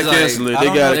it's gotta just cancel like, it. I They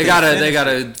don't know gotta. if They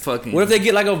gotta fucking. What if they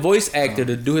get like a voice actor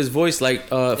to do his voice like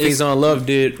Faison Love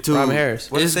did Dude, Robin Harris?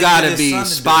 What if It's they gotta get his be son to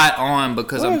do spot on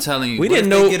because I'm What? telling you. We What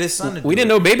didn't if they know. get his son to We do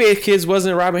didn't it? know Baby Kids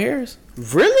wasn't Robin Harris.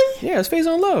 Really? Yeah, it's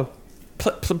Faison Love.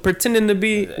 Pretending to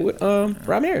be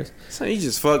Robin Harris. Son, you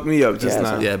just fucked me up just Yeah,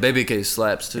 now. Yeah, Baby K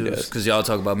slaps too. It does. Because y'all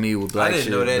talk about me with I black didn't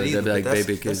shit. know that but either. they'd be like That's-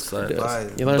 Baby K that's slaps.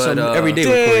 fire. You learn But, something every day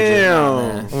with Corey J.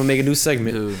 Damn. I'm gonna make a new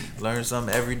segment. Dude, Learn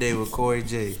something every day with Corey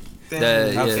J. that,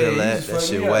 I yeah. feel that. That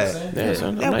shit whack. Yeah,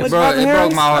 son, That nice. was- Bro, it Robin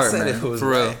broke my I heart, said man. it was For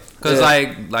real. bad. Because Yeah.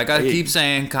 like I keep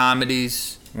saying,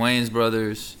 comedies, Wayne's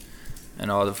Brothers, and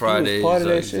all the Fridays. part of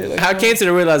that like, shit, like- I came to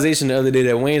the realization the other day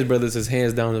that Wayne's Brothers is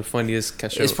hands down the funniest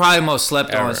show. it's probably the most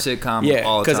slept on Ever. sitcom Yeah, of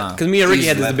all time. because me and Ricky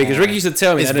had this Slept debate. Because on. Ricky used to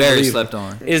tell me, It's I didn't very believe slept it.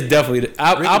 on. It's definitely.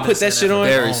 I'll Ricky put been that shit on.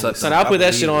 Very slept Son, on. I'll put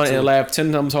that shit I on believe it, and too. laugh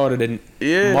 10 times harder than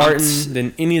Yeah. Martin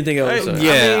than anything else. son.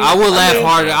 Yeah, I would laugh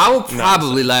harder. I would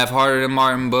probably laugh harder than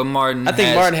Martin, but Martin. I think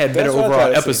has- Martin had better That's what I overall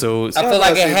tried to say. episodes. I feel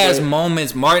like it That's what I has said,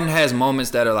 moments. Martin has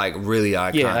moments that are like really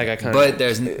iconic. Yeah, like iconic. But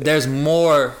there's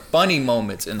more funny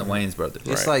moments in the Wayans brothers.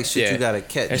 It's Right. like shit Yeah. you gotta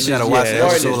catch. That You shit- gotta watch yeah, the that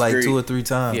episode shit's like great. 2 or 3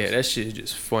 times. Yeah, that shit is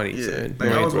just funny. Yeah, son. like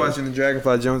I Wayne's was Brothers. watching the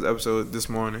Dragonfly Jones episode this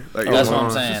morning. Like it That's was what I'm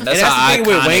on. saying. And That's that's the an thing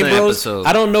with iconic Wayne Bros. episode.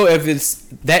 I don't know if it's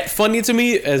that funny to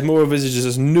me as more of it is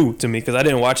just new to me because I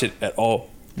didn't watch it at all.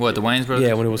 What, the Wayans brothers?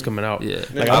 Yeah, when it was coming out. Yeah.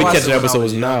 Like I I'll be watched catching it when I episodes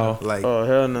was now. young, Like Oh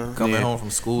hell no. coming Yeah. home from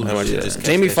school I and watch shit. it. Just catch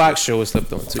Jamie that Foxx show was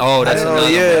slept on too. Oh, that's Oh, another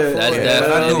yeah. one. That's Yeah,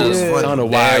 definitely I knew it was another one. funny. I don't know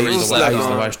why I Very used to slept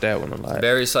watch on. that one a lot.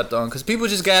 Very slept on because people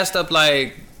just gassed up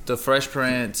like the Fresh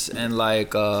Prince and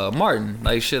like Martin,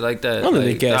 like shit like that. I don't think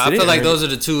they Like, gassed I it feel in, like man. those are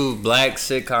the two black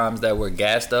sitcoms that were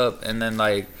gassed up, and then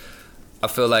like I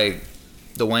feel like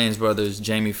the Wayans brothers,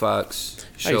 Jamie Foxx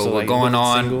I used show to were like going Living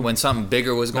on Single. when something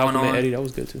bigger was going Malcolm and on. Eddie, that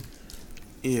was good too.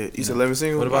 Yeah, you said Living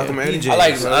Single. What about Malcolm the Eddie?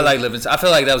 PJs? I like Living. I feel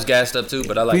like that was gassed up too,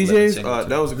 but I like Living PJs. Single.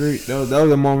 That was great. That was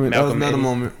a moment. Malcolm that was another Eddie.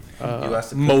 moment. You watched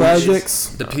the Moses. Projects.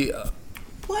 The P.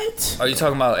 What? Are you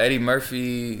talking about Eddie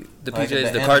Murphy, the Like PJs, the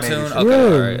the animated cartoon? shit. Okay, Yeah.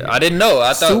 all right. I didn't know.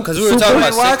 I thought because we were Super- talking you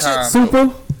about watch it? sitcoms.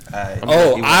 Super.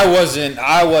 Oh,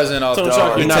 I wasn't off So the Chuck,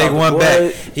 arc. you're You not take off one the back.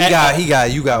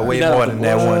 board. You got way You're not more off than the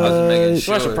that board. one. I was making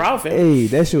You watch sure. the Prophet? Hey,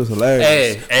 that shit was hilarious.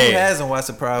 Hey, Who hey, hasn't watched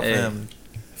the Proud Hey. Family?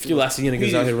 A few Latino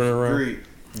niggas out here running around. Great.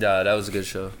 yeah, that was a good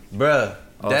show. Bruh,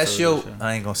 Also that a show, good show.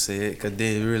 I ain't gonna say it because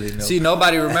they really know. See,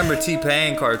 nobody remember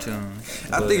T-Pain cartoons.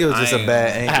 I but think it was just a ain't- bad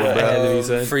I angle, had to bro. be,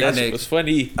 son. Freak That shit Nick. was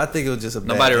funny. I think it was just a bad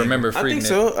Nobody angle. remember I Freak think Nick.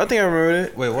 so. I think I remember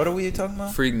that. Wait, what are we talking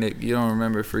about? Freak Nick. You don't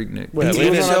remember Freak Nick? What, It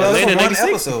Atlanta, was Atlanta one 96?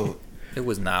 episode. It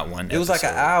was not one. It was like an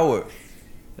episode. hour.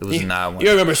 It was not one.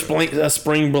 You remember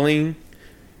Spring Bling?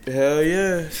 Hell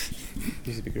yeah.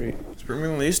 Used to be great. Spring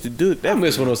Mill used to do I that.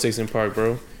 miss 106 in Park,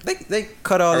 bro. They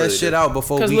cut all I that really shit did. out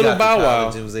before 'Cause we Lil got Bow to Wow.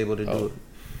 college and was able to do Oh.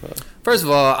 it. First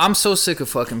of all, I'm so sick of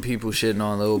fucking people shitting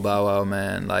on Lil Bow Wow,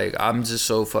 man. Like, I'm just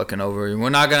so fucking over it. We're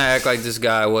not gonna act like this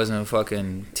guy wasn't a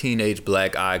fucking teenage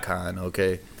black icon,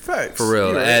 okay? Facts. For real.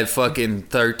 You right. At fucking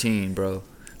 13, bro.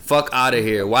 Fuck out of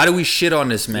here. Why do we shit on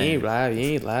this You ain't man? live, you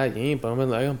ain't live, you ain't bumping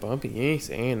like I'm bumping, you ain't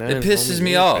saying nothing. It pisses homie,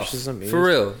 me you ain't off. precious on me. For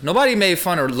real. Nobody made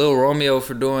fun of Lil Romeo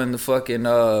for doing the fucking,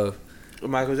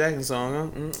 Michael Jackson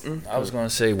song, huh? I was gonna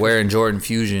say wearing Jordan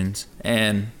Fusions.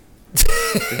 And...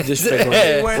 Disrespectful.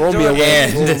 And-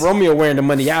 Romeo wearing the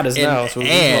money out now. So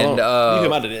and leave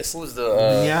him out of this. who's the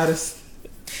Miatas.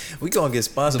 We gonna get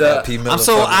sponsored by P. Miller. I'm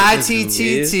so fucking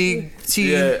this dude. ITTT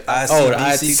Yeah.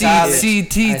 ICDC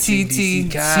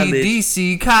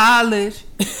college. CDC College.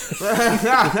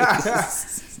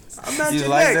 I'm not You your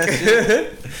like neck. that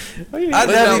shit? I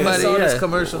never even nobody, saw this yeah.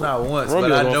 commercial not once, Romeo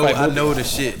but I gonna know fight I both know the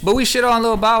shit. But we shit on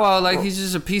Lil Bow Wow like he's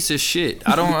just a piece of shit.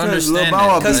 I don't Because Lil understand Bow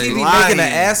Wow that. Cause Like, he be lying. making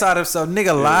an ass out of himself.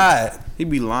 Nigga lied. He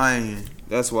be lying.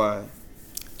 That's why.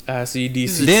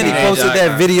 ICDC. Then he trash posted that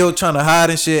icon. video trying to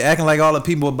hide and shit, acting like all the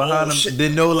people behind him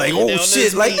didn't know. Like, oh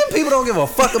shit, like them people don't give a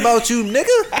fuck about you,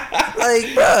 nigga. Like,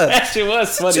 bruh, That shit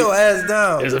was sit funny. your ass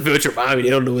down. There's a filter behind me. They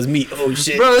don't know it's me. Oh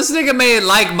shit. bro, this nigga made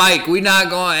Like Mike. We not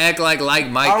gonna act like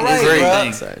Mike All right, is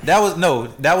everything. bro.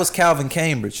 That was Calvin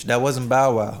Cambridge. That wasn't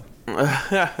Bow Wow.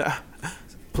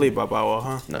 Play by Bow Wow,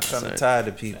 huh? Nah, Trying to son. tie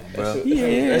the people, bro.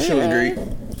 That shit was great.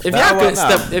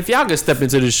 If y'all could step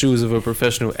into the shoes of a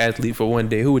professional athlete for one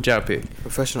day, who would y'all pick?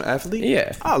 Professional athlete?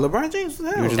 Yeah. Oh, LeBron James.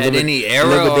 Hell. Just At any era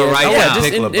Live a or day- right yeah, now? just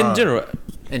Pick in LeBron. general.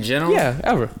 In general? Yeah,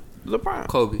 ever. LeBron.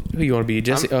 Kobe. Who you want to be?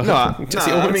 Jesse? Jesse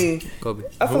I Owens? mean, Kobe.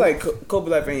 I feel like Kobe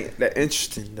life ain't that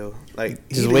interesting though. Like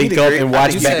Just he wake the up great- and I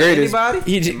watch think You he's back- the said greatest.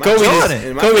 anybody? He just, In my Kobe, Jordan. just,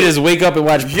 In my Kobe Jordan. just wake up and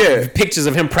watch Yeah. pictures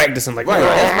of him practicing. Like, Right,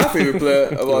 that's my oh. favorite player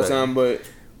of all time, but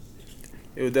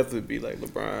it would definitely be like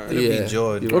LeBron. It'd be Yeah.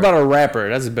 Jordan. What about a rapper?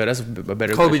 That's a better. That's a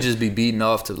better. Kobe question. just be beating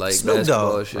off to like Snoop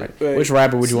basketball Dogg. shit. Right. Right. Which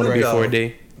rapper would you want to be Snoop for a Dogg.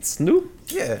 day? Snoop.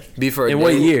 Yeah. Be for a In day.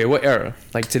 what year? What era?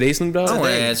 Like today's Snoop Dogg? I don't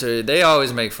want to answer it. They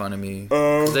always make fun of me.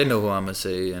 'Cause Um, they know who I'm going to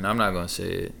say, and I'm not going to say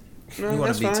it. no, You want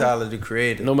that's to be fine. Tyler the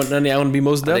Creator. No, but none. I want to be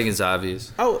most I deaf. think it's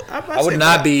obvious. I would I would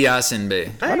not be Yasin Bey. I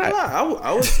ain't Why gonna not? lie.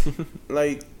 I would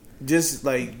like just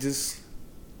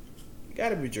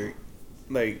gotta be Drake.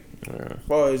 Like, as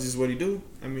far as just what he do,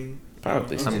 I mean,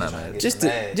 Probably. I'm not mad. Just to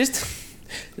Yeah,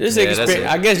 that's experience, it.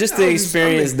 I guess just to I was just-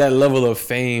 experience that level of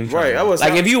fame. Right, I was-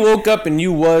 like if you woke up and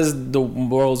you was the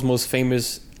world's most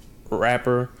famous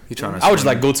rapper, You trying to I would just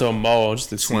swim- like go to a mall just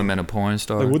to swim in a porn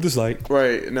star. Like what this like?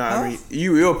 right? Nah, I mean,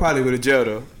 you'll probably go to jail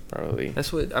though. Probably.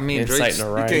 That's what I mean. Inciting Drake's, a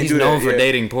riot. can't he's do that, known for yeah.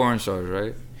 dating porn stars,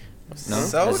 right? No,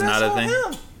 So that's not a on thing.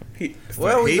 him. He,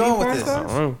 Where are we hating going with porn this? I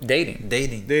stars? don't know. Dating,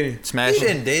 Dating. Dating. He smashing,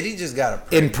 didn't date. He just got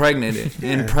a. impregnating,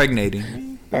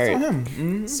 That's All on right. him.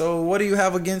 Mhm. So what do you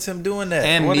have against him doing that?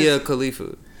 and What Mia is-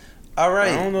 Khalifa. all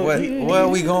right. I don't know. Where are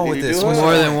we going with Did he this? do it? What's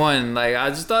More the than point? one. Like I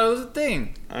just thought it was a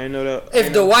thing. I didn't know that. If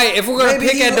if we're gonna Maybe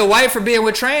pick he at li- Dwight for being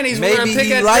with trannies, we're Maybe gonna pick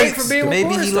he at Drake likes. for being with Maybe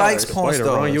porn he stars. likes porn Wait,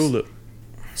 around your stars. lip.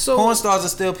 So Porn stars are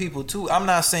still people too. I'm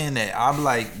not saying that. I'm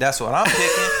like that's what I'm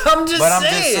picking. I'm just but I'm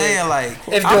saying. just saying like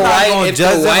If I'm not Dwight- gonna if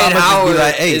judge them. Dwight I'm gonna just Howard be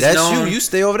like, hey, is that's known- you. You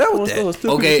stay over there with that.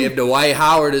 Okay, if Dwight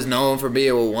Howard is known for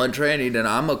being with one tranny, then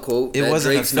I'm a quote It that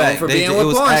wasn't a Drake's known fact. for They- being it with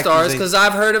was porn stars accusation. because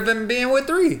I've heard of him being with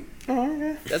 3. Oh,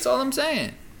 okay. That's all I'm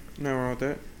saying. Nothing wrong with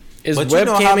that. Is But you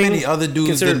know how webcamming many other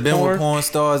dudes that considered been porn? with porn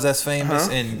stars that's famous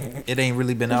Huh? and it ain't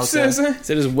really been out What you there? saying?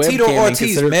 So does Tito webcamming Ortiz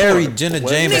considered married porn? Jenna Web-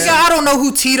 Jameson. Nigga, I don't know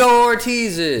who Tito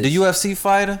Ortiz is. The UFC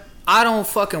fighter. I don't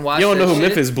fucking watch You don't know that who shit.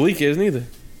 Memphis Bleak is neither.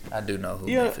 I do know who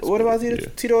Yeah. Memphis What about Bleak Tito, Yeah.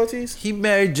 Tito Ortiz? He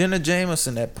married Jenna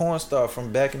Jameson, that porn star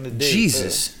from back in the day. is.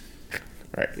 Jesus.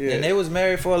 Right. Yeah. And they was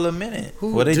married for a little minute.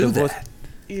 Who Well, they do divorced. that?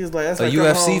 He was like, that's A like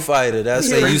UFC fighter. That's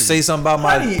Yeah. say you say something about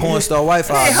my How do you- porn star wife.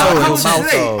 Hey, I how know your was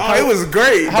mouth it? off. Oh, it was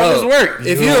great. How does it work?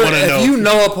 If You you don't wanna know. if you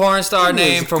know a porn star It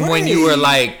name was from when great. you were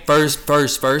like first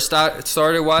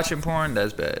started watching porn,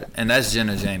 that's bad. And that's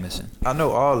Jenna Jameson. I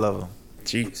know all of them.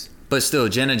 Jeez. But still,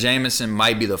 Jenna Jameson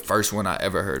might be the first one I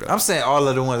ever heard of. I'm saying all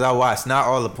of the ones I watched, not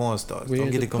all the porn stars. We're Don't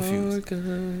get the it confused.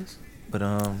 podcast. But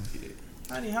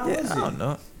Honey, how yeah, was I it? don't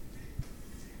know.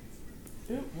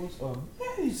 It was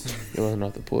amazing. It wasn't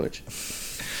off the porch.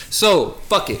 So,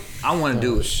 fuck it. I want to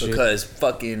do it shit. because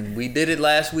fucking we did it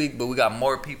last week, but we got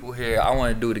more people here. I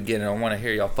want to do it again, and I want to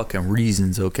hear y'all fucking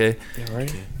reasons, okay? Yeah,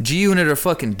 right. G-Unit or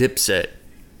fucking Dipset?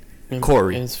 And-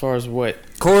 Corey. and as far as what?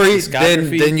 Corey,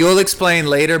 Discography? then you'll explain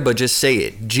later, but just say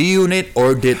it. G-Unit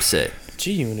or Dipset?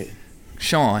 G Unit.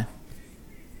 Sean.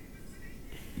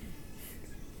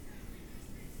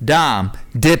 Dom,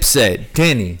 Dipset,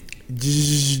 Denny,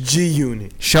 G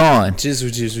Unit. Sean.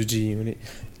 Jizzle G Unit.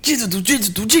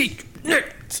 Jizzle G.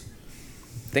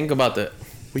 Think about that.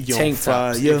 We on tank fire.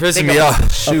 tops. Yeah. Pissing Think me about-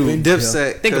 off. Shoot.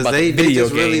 Dipset, Think because about they the video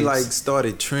just really games. like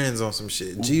started trends on some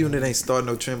shit. G Unit ain't starting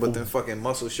no trend, but them fucking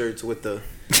muscle shirts with the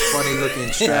funny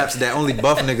looking straps that only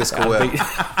buff niggas can wear.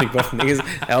 Big buff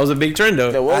niggas. That was a big trend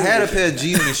though. I had a pair of G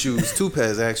Unit shoes, 2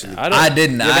 pairs actually. I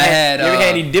didn't. You ever I had. You ever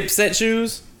had any Dipset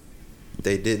shoes?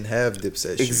 They didn't have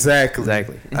Dipset shoes.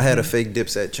 Exactly. I had a fake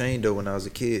Dipset chain though when I was a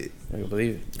kid. I can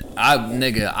believe it.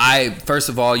 I first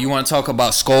of all, you want to talk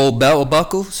about skull belt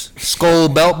buckles? Skull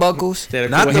belt buckles? They had a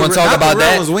Not cool- the, wanna not talk the about real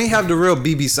that? ones. We ain't have the real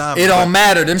BB Simon. It don't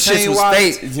matter. Them Chain shits was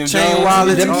wallets, fake. chain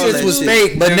wallets, Them all shits that was shit.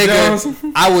 fake. But Jim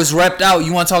nigga, I was repped out.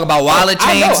 You want to talk about wallet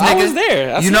I know, chains, I nigga? was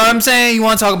there. I You seen know what you. I'm saying? You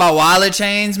want to talk about wallet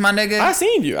chains, my nigga? I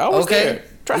seen you. I was Okay. there.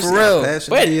 Trust For me. real. Passion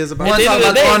But- he is You about. want At to the talk end of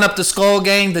about the day- throwing up the skull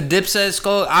gang, the Dipset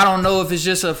skull? I don't know if it's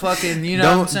just a fucking, you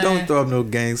know what I'm saying? Don't throw up no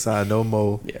gang sign no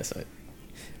more. Yes,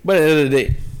 but at the end of the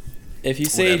day, if you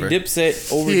say Whatever.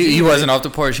 Dipset over He G-Unit, wasn't off the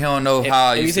porch. He don't know how. if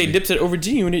I you used say to be. Dipset over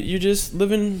G Unit, you're just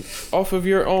living off of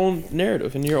your own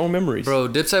narrative and your own memories. Bro,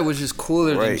 Dipset was just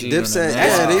cooler than Right. G-Unit, Dipset, man.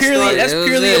 yeah, they purely- that's It was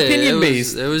purely it. opinion It was-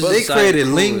 based. It was They just, like, created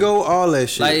cooler. lingo, all that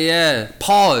shit. Like, yeah,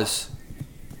 pause.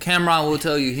 Cameron will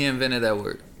tell you he invented that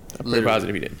word. I'm pretty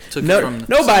positive he did. Took it No, from-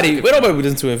 nobody took it from- was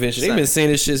into invention. They've been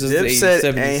saying this shit since the Dipset 80s,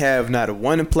 70s. ain't have not a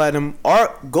one platinum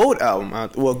or gold album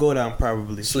out. Well, gold album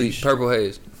probably. Sweet. Purple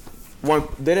Haze. One.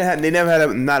 They didn't have. They never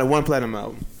had not a one platinum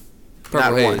album. Purple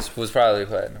Not one. Haze was probably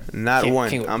platinum. Not Can't- one.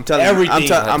 can't- I'm telling you.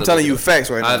 everything- I have I'm to telling look you it up. facts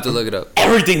right now. I have to look it up.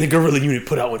 Everything the Gorilla Unit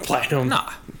put out went platinum. Nah.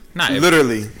 Not everything.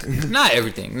 Literally. Not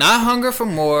everything. Not Hunger for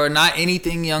More. Not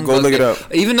anything Young Go Buck look it did. up.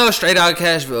 Even though Straight Outta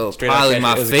Cashville Straight Outta probably Cashville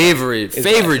my is a favorite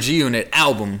classic. It's G Unit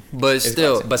album, but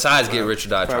still, classic. besides Get Rich or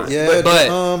Die Trying. yeah,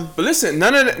 but But listen,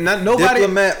 nobody.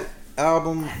 Diplomat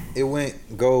album, it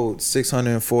went gold,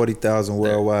 640,000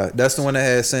 worldwide. That's the one that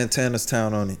had Santana's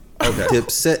Town on it. Okay.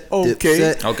 Dipset. Okay.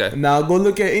 Dipset. okay. Now go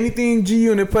look at anything G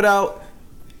Unit put out,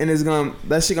 and it's gonna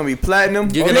that shit gonna be platinum.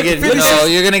 You're Oh, gonna look, get 50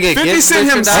 Cent- you're gonna get 50 Get Cent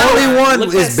Rich or himself. Die Only Trying. one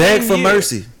Look is that Beg same for year.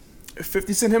 Mercy.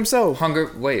 50 Cent himself. Hunger.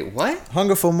 Wait, what?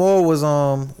 Hunger for More was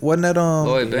wasn't that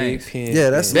Lloyd Banks. Yeah,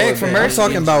 that's Beg Lloyd for Banks. I'm Mercy.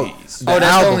 talking about the Oh, that's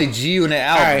album. the only G Unit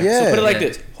All right, album. Yeah. so put it like Yeah.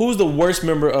 this: who's the worst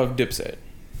member of Dipset?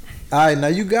 All right, now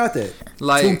you got that.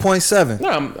 Like 2.7. No,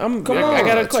 I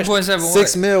got a question. 2.7.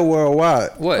 6 mil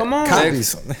worldwide. What? Come on.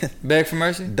 Copies. Beg for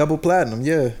Mercy. Double platinum,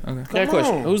 yeah. I got a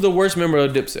question. on. Who's the worst member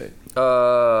of Dipset?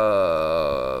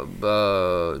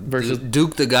 Versus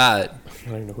Duke the God. I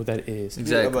don't even know who that is.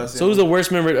 Exactly. So who's the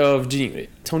worst member of G Unit?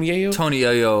 Tony Ayo? Tony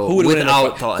Ayo. Who would win in a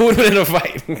without fight? thought. Who would win in a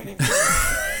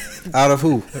fight? Out of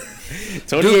who?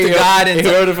 Tony Duke the Ayo God and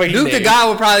whoever the fuck his Duke the name. God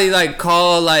would probably like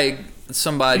call like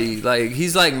somebody like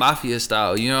he's like mafia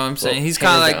style. You know what I'm saying? Well, He's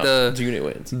kind of hands like down, G Unit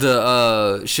wins.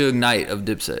 the Suge Knight of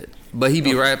Dipset, but he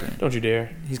be rapping. Don't you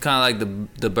dare. He's kind of like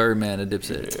the Birdman of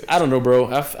Dipset. I don't know,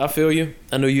 bro. I feel you.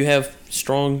 I know you have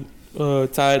strong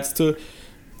ties to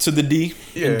the D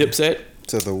Yeah. in Dipset.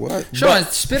 To the what? Sean,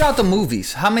 spit out the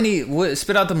movies. How many?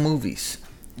 Spit out the movies.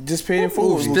 Just paid in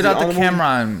full. Spit out the only one-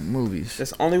 Cameron movies.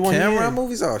 That's only one. Camera year.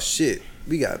 movies? Oh, shit.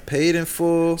 We got Paid in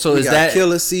Full. So we is got that-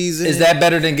 Killer Season? Is that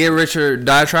better than Get Rich or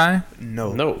Die Trying?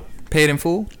 No. No. Paid in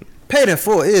full. Paid in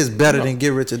Full is better than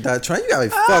Get Rich or Die Trying. You got me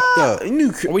fucked up.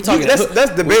 Are we talking? That's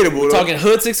debatable. We though. talking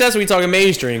hood success? Or we talking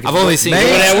mainstream? I've only seen There go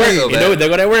that Mainstream. word. You know, there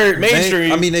go that word.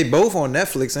 Mainstream. I mean, they both on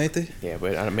Netflix, ain't they? yeah,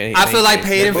 but I mean, I feel like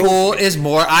Paid in They're both- Full is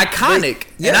more iconic,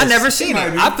 and I yes. never seen it.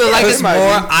 might be. I feel like It it's might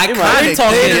more be. It might be. iconic We're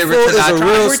talking than Paid Get in Rich Full or is Die a Trying.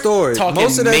 real story. Talking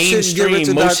Most of that shit in Get Rich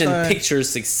mainstream or Die motion Trying. picture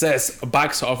success,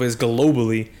 box office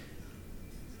globally.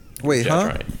 Wait, Die huh?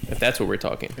 Trying. If that's what we're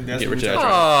talking, that's Get what Rich we're or Die talking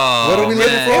Trying. Oh, What are we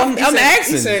looking man. for? I'm saying-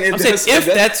 asking. he's saying if I'm saying that's- if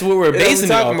that- that's what we're that's what basing it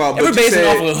we're off. talking about, If we're but you basing it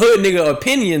said- off of a hood nigga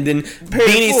opinion, then Paid in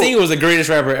Beanie Full. Siegel was the greatest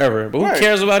rapper ever. But who Right.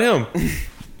 cares about him?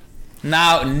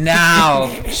 Now,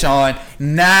 Sean.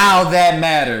 Now that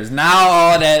matters. Now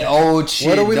all that old shit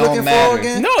What are we don't looking matter. for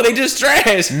again? No, they just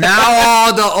trash. Now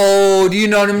all the old, you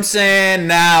know what I'm saying?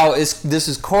 Now this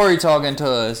is Corey talking to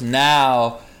us.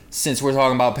 Now, since we're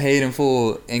talking about Paid in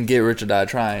Full and Get Rich or Die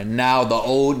Trying, now the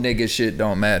old nigga shit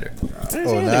don't matter.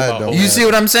 Oh, nah, it don't. You see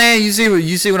what I'm saying? You see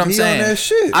what I'm He on saying? that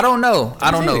shit. I don't know. I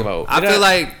don't say anything know. about- I Did feel I-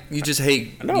 like you just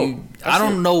hate. No, you, I I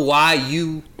don't know why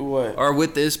you What? are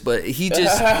with this, but he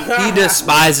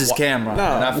despises Cameron,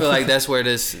 and I feel like that's where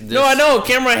this. No, I know.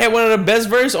 Cameron had one of the best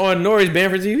verses on Nori's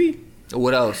Band for TV.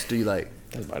 What else do you like?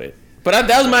 That's about it. But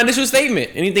that was my initial statement.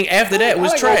 Anything after that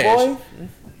was trash.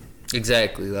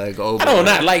 Exactly. Like over. I don't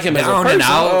not like him as a Down person. and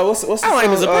out. What's I don't like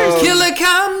him as a person. Killer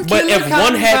come. But if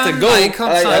one had to go,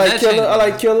 I like Killer. I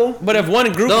like Killer. But if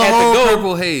one group The had whole to go,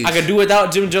 Purple Haze. I could do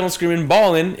without Jim Jones screaming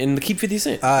 "ballin" and keep 50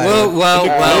 Cent.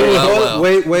 Well.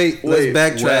 Wait. Let's Wait,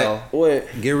 backtrack. well. What?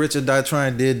 Get Rich or Die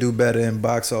Trying did do better in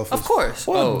box office. Of course.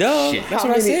 Well, duh. Shit. That's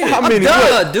what I said. How many? Duh,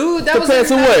 What? dude. That was in Depends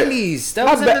the on what? 90s. That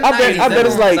was in the 90s. I bet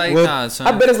it's like, nah, son.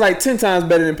 I bet it's like 10 times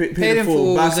better than Paid in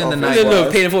Full. was box in the office. I 90s. didn't know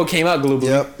if Paid in Full came out globally.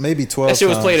 Yep, maybe 12 That shit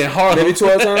was times. played in Harlem. Maybe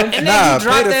 12 times. And then Nah, he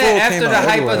dropped Paid in Full that after came the out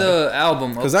hype of everywhere. the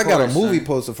album. Because I got a movie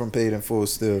poster from Paid in Full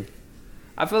still.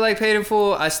 I feel like Paid in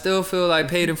Full. I still feel like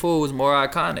Paid in Full was more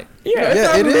iconic. Yeah,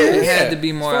 it It is. had to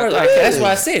be more. As far iconic. as, like, that's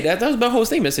why I said that. That was my whole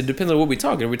statement. I said depends on what we're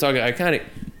talking. We're talking iconic,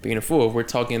 Paid in Full. If we're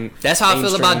talking. That's how I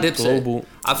feel about mainstream, Dipset. global.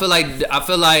 I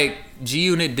feel like G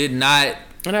Unit did not.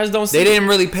 And I just don't see. They didn't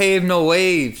really pave no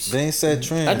waves. They ain't set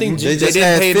trend. I think they they just didn't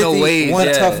had pave 50, no waves, one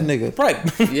yeah. tough nigga. Right.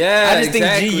 Yeah, I just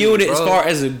exactly, think G Unit, as bro. far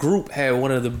as a group, had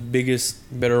one of the biggest,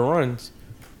 better runs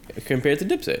compared to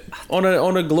Dipset on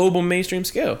a global mainstream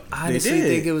scale. I honestly did.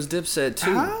 think it was Dipset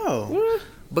too. How?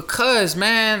 Because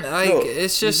man, like No,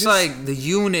 it's just you like the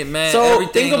unit, man. So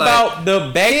everything, think about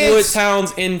the backwood kids-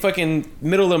 towns in fucking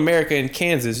middle America in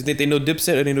Kansas. You think they know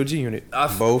Dipset or they know G Unit?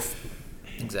 Both.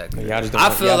 Exactly. Y'all just don't, I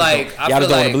feel y'all just like don't, I y'all feel just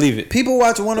don't want like to believe it. People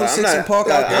watch 106 I'm and not- Park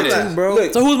out I'm there not- too, bro.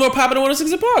 Look, So who's more popular than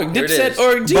 106 in Park? There it Dipset is.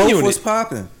 or G Both Unit? was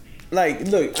popping. Like,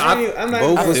 look, I'm not.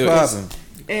 Both was feel it. popping.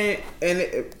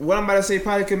 And what I'm about to say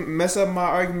probably can mess up my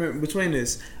argument between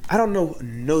this. I don't know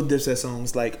no Dipset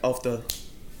songs like off the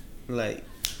like.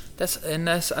 that's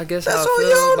I guess That's how I on feel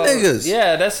y'all about, niggas.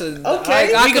 Yeah, that's a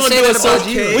Okay. I we can gonna say do a that about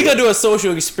social. you. We gonna do a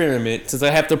social experiment since I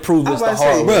have to prove I this was the about to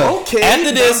hard say, way. bro, okay. After but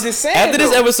I'm this, just saying, after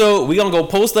this though. episode, we gonna go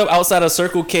post up outside of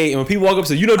Circle K, and when people walk up and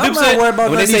say, "You know I'm Dipset," not worried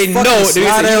about when they none of say these no, fucking they say, "You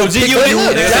know G slide-out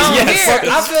Unit." pick-up They're Look, gonna say down yes.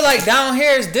 here, I feel like down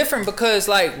here is different because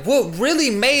like what really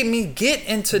made me get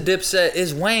into Dipset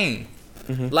is Wayne.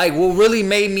 Like what really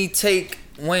made me take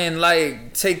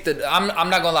the I'm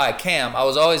not gonna lie, Cam. I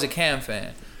was always a Cam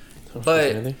fan,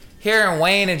 but hearing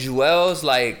Wayne and Joel's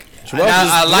like. Joel and I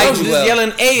just- like Joel just Joel,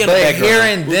 yelling A in the but background.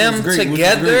 hearing them was great, which was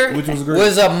together great, which was great.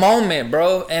 was a moment,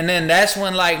 bro. And then that's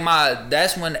when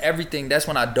that's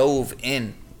when I dove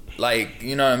in, like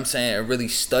you know what I'm saying. I really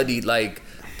studied like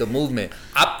the movement.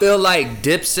 I feel like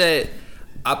Dipset.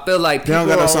 I feel like They people don't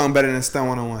got no are- song better than Stun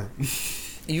 101.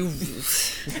 You,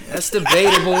 that's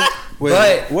debatable. Wait,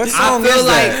 but what song is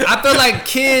that? I feel like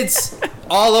kids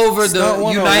all over the Stunt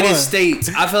 101. United States.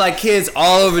 I feel like kids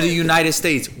all over the United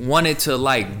States wanted to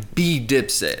like be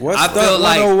Dipset. What's I feel Stunt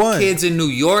like 101? kids in New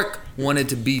York wanted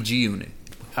to be G Unit.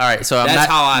 All right, so I'm That's not.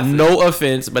 how I feel. No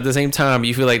offense, but at the same time,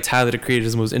 you feel like Tyler the Creator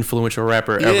is the most influential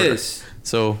rapper He ever. is.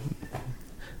 So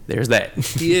there's that.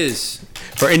 He is.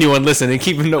 For anyone listening,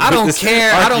 keeping up. I with don't this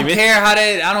care. I don't argument. care how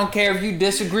that. I don't care if you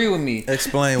disagree with me.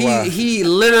 Explain why. He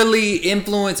literally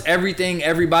influenced everything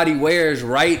everybody wears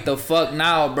right the fuck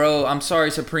now, bro. I'm sorry,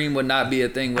 Supreme would not be a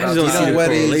thing without just don't I see Tyler. don't the wear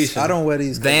these. correlation. I don't wear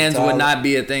these. Vans Tyler. would not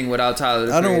be a thing without Tyler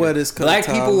the I don't Creator. wear this color, Black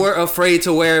people Tyler. were afraid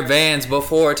to wear Vans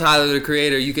before Tyler the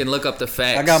Creator. You can look up the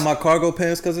facts. I got my cargo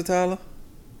pants because of Tyler.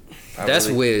 That's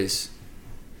Wiz.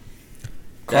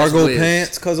 Cargo Wiz.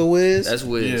 pants because of Wiz. That's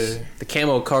Wiz. Yeah. The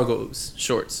camo cargos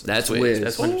shorts. That's Wiz. Wiz.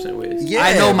 That's 100% Wiz. Yeah,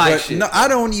 I know my but shit. No, I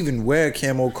don't even wear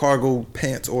camo cargo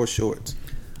pants or shorts.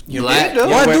 Black.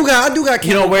 Well, I do got camo.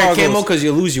 You don't wear cargos. camo because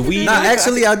you lose your weed. Nah,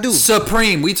 actually, I do.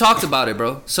 Supreme. We talked about it,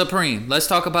 bro. Supreme. Let's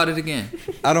talk about it again.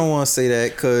 I don't want to say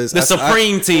that because The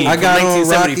Supreme team I from got on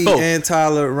Rocky 1974. and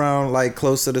Tyler around like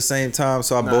close to the same time,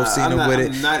 so I both seen I'm them not-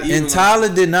 with I'm not it. even And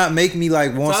Tyler did not make me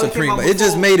like want Tyler came Supreme, out but it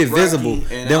just before made it Rocky, visible.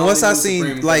 and Then I once I only knew seen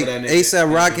Supreme like because of that nigga.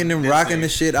 ASAP rocking them, That's rocking it. the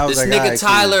shit, I was This like, nigga alright,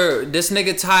 Tyler. This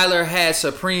nigga Tyler had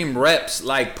Supreme reps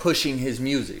like pushing his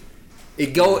music.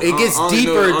 It gets I only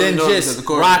deeper know- I only than know because just of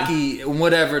Corey. Rocky and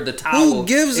whatever the towel. Who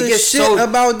gives It a gets shit so-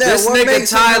 about that? This What nigga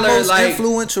makes him Tyler the most like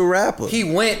influential rapper? he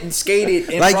went and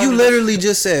skated. In Like front you of literally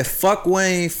just said, fuck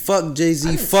Wayne, fuck Jay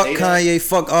Z, fuck say that. Kanye,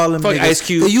 fuck all them Fuck niggas. Ice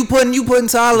Cube. So you putting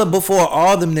Tyler before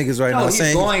all them niggas right No, now. he's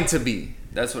Saying going to be.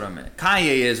 That's what I meant.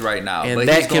 Kanye is right now, And but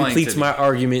that he's going completes to my be.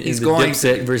 argument He's in the going to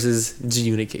Dipset be. versus G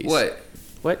Unit case. What?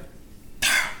 What?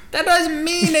 That doesn't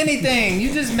mean anything.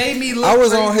 You just made me look. I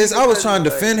was on crazy his. I was because trying to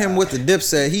of defend him with the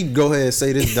Dipset. He'd go ahead and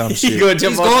say this dumb He shit. gonna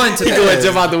jump He's out, going to He be. gonna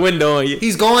jump out the window on you.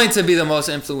 He's going to be the most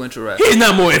influential rapper. He's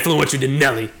not more influential than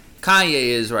Nelly. Kanye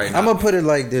is right now. I'm gonna put it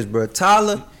like this, bro.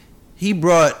 Tyler, he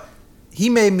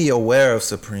made me aware of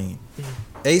Supreme.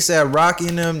 ASAP Rocky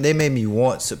and them, they made me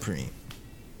want Supreme.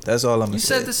 That's all I'm gonna You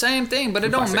say. said the same thing, but it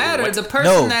don't said matter. what? The person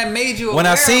No. that made you When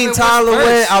I aware seen of it Tyler was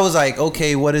wear, first. I was like,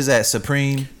 okay, what is that?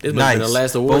 Supreme, This must have nice. been the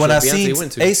last award But when show I Beyonce seen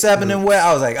went to. ASAP and them wear,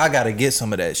 I was like, I gotta get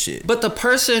some of that shit. But the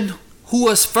person who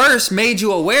was first made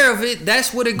you aware of it.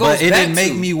 That's what it goes back to. But it didn't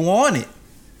make me want it.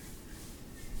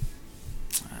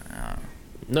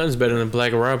 Nothing's better than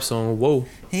Black Rob song. Whoa.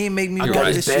 He ain't make me I want got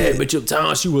this this bad, shit. but your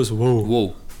time she was whoa.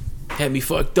 Whoa. Had me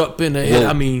fucked up in the head. Whoa.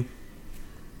 I mean,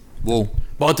 Whoa.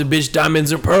 bought the bitch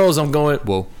diamonds and pearls. I'm going.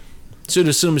 Whoa. Should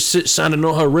have some shit shining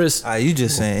on her wrist. You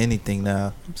just saying anything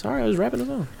now. I'm sorry, I was rapping the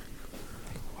song.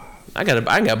 I got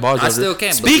bars. I over still it.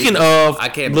 can't Speaking believe of, I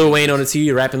can't Lil believe Wayne on the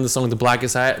TV rapping the song "The Block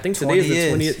Is Hot." I think today is the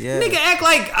 20th. Yeah. Nigga act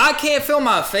like I can't feel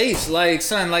my face. Like,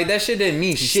 son, like that shit didn't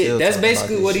mean shit. still That's talking about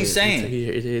basically this what he's shit. saying.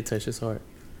 It touched his heart.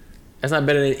 That's not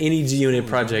better than any G Unit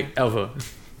project ever.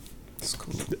 It's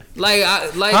cool. Like,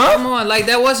 Huh? come on. Like,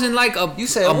 that wasn't like a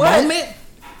said a what? moment.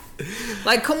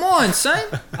 Like, come on, son.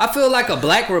 I feel like a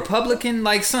black Republican.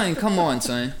 Like, son, come on,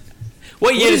 son.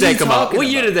 What year What did is he that come out? talking What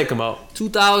year about? did that come out?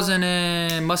 2000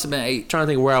 and must have been 8. Trying to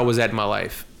think where I was at in my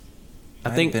life. I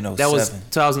Might think have been that was 07.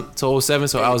 2000 to 07.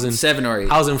 So I was in 7 or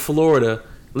 8. I was in Florida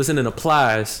listening to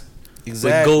Plies with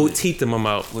gold teeth in my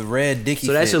mouth. With red Dickie.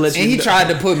 So that should let you. And he know- tried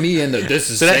to put me in the this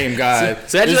is So the that- same guy.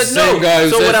 so that This just- is the same no. guy who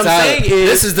So said what I'm Tyler. saying is-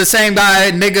 this is the same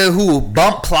guy, nigga, who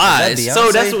bumped Plies. Is that So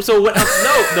Beyonce? that's so what.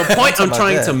 No, the point I'm about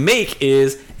trying that. to make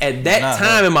is at that Nah,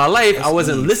 time no. in my life, I That's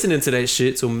wasn't me. listening to that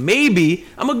shit. So maybe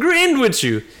I'm agreeing with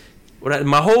you.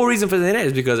 My whole reason for saying that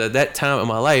is because at that time in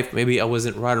my life, maybe I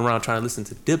wasn't riding around trying to listen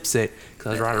to Dipset because I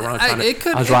was riding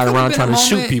around trying to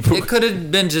shoot people. It could have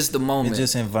been just the moment. It's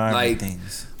just environment Like,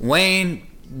 things. Wayne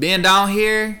being down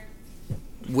here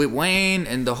with Wayne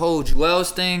and the whole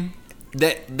Jewels thing,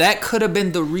 that could have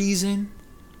been the reason.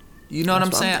 You know what I'm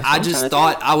That's what saying? I'm- I that's just what I'm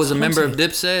thought trying to I was a That's member what of I'm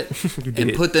Dipset You and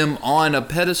did. put them on a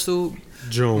pedestal.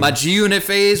 Jones. My G Unit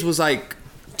phase was like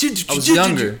I was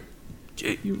younger,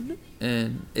 G-Unit.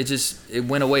 and it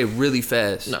went away really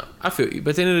fast. No, I feel you.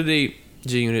 But at the end of the day,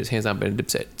 G Unit's hands down better than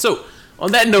Dipset. So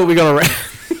on that note, we're gonna wrap.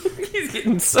 He's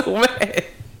getting so mad.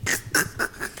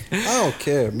 I don't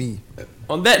care, me.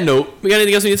 On that note, we got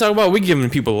anything else we need to talk about? We're giving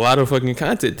people a lot of fucking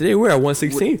content today. We're at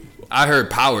 116. I heard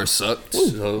Power sucked,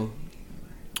 so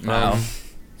now,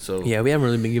 so Yeah, we haven't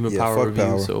really been giving Yeah, power fuck reviews,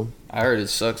 Power. so I heard it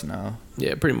sucks now.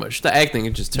 yeah, pretty much. The acting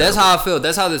is just terrible. That's how I feel.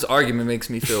 That's how this argument makes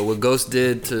me feel. What Ghost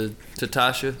did to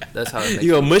Tasha, that's how it makes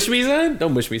You me gonna mush me, son?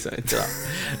 Don't mush me, son.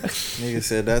 Nigga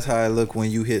said that's how it look when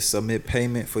you hit submit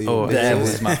payment for your Oh, bitch that ass.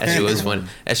 was my that shit was funny.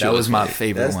 That was my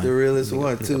favorite That's one. the realest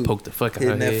one too. Poke the fuck out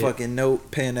Hitting her that head. fucking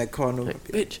note, paying that car note. Like,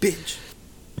 bitch. Bitch.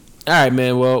 All right,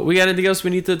 man. Well, we got anything else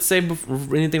we need to say?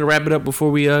 Anything to wrap it up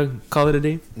before we call it a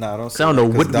day? Nah, don't 'Cause say I don't know that,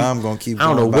 'cause what we- Dom gonna keep I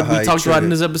don't know going what by how we he talked about in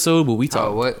triggered. this episode, but we Oh,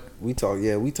 talked. what? We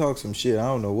talk some shit. I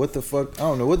don't know what the fuck. I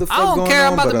don't know what the fuck I don't going care. on.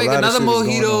 I'm about but to a make lot of another shit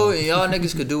is going mojito, on. and y'all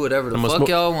niggas could do whatever the I'ma fuck smoke-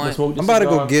 y'all I'ma want. smoke this I'm about to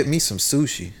go cigar. get me some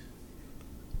sushi.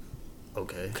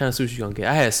 Okay. What kind of sushi you gonna get?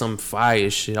 I had some fire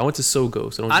shit. I went to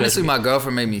Sogo, so don't Honestly, judge me. my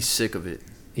girlfirlend made me sick of it.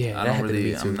 Yeah, I that don't happened to really-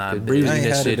 me too. I'm not 'cause big. Bree was I eating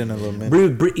ain't that had shit. it in a little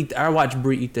minute. Bree eat. I watched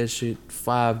Bree eat that shit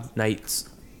 5 nights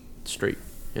straight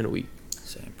in a week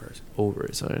Same person. over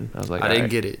it, son. I was like, I didn't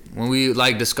get it when we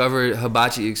like discovered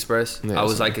Hibachi Express. Yeah, I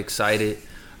was same. like excited.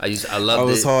 I I loved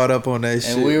was it. hard up on that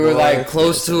shit. And we were boy. like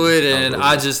close to it, and really.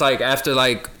 I just like after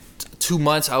like 2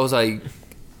 months, I was like,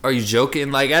 "Are you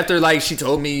joking?" Like after like she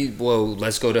told me, "Well,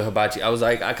 let's go to Hibachi," I was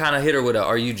like, I kind of hit her with a,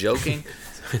 "Are you joking?"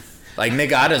 Like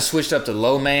nigga, I done switched up to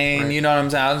low main. Right. You know what I'm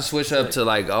saying? I done switched up to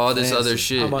like all this Fancy. other I'm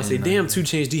shit. about to say, damn, 2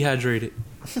 Chainz dehydrated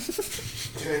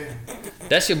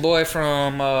That's your boy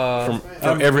from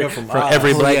from every oh,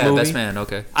 black yeah, movie. Best Man.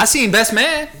 Okay, I seen Best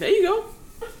Man. There you go.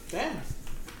 Damn.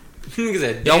 Nigga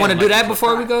said, Y'all "Damn, want to do Michael that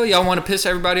before we go? Y'all want to piss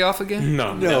everybody off again?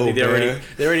 No, No, they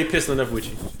already pissed enough with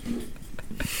you.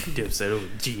 Dipset over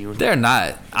G. They're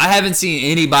not. I haven't seen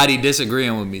anybody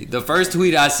disagreeing with me. The first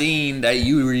tweet I seen that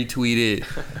you retweeted,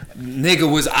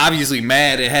 nigga was obviously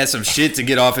mad and had some shit to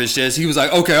get off his chest. He was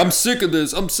like, "Okay, I'm sick of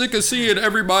this. I'm sick of seeing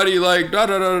everybody like da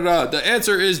da da da da. The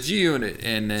answer is G Unit."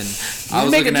 And then I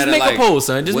was looking at it make like, a poll,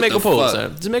 son. Just what make a the poll, fuck?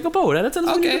 son. Just make a poll. That's all you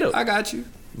need to Okay, do. I got you.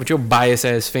 But your bias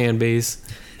ass fan base,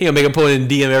 he gonna make a poll and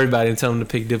DM everybody and tell them to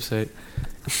pick Dipset.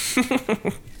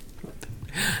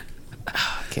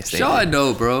 Can't stand Sean, it.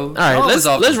 no, bro. All right, let's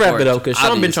wrap it up because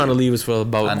Sean been trying to leave us for I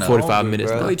about know. 45 Hungry,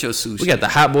 minutes bro. now. Go eat your sushi. We got the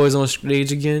Hot Boys on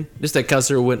stage again. This that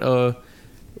concert when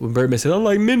Birdman said, "I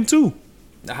like men too."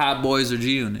 the Hot Boys or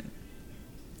G Unit.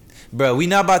 Bro, we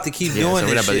not about to keep Yeah, doing so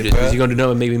we're not this about to shit, do this. bro. You're gonna do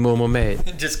nothing to make me more and more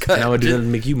mad. Just cut. And I'm gonna do nothing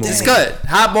to make you more. Just mad. cut.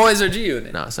 Hot Boys or G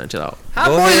Unit. Nah, son, chill out. Hot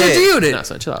Go Boys ahead. or G Unit. Nah,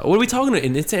 son, chill out. What are we talking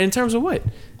in terms of what?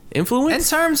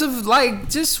 Influence? In terms of like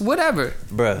just whatever.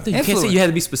 Bro, you can't say influence. you had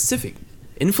to be specific.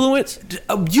 Influence?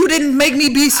 You didn't make me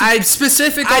be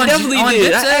specific I on definitely on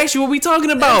did. Dipset. I asked you what we talking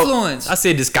about. Influence. I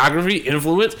said discography,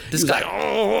 influence. He was Disco- like,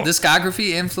 oh, Discography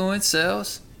influence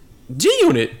sales. G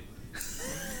Unit.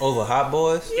 Over Hot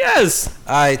Boys? Yes.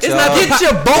 All right, It's y'all. not Get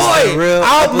your This is boy the real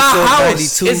out my episode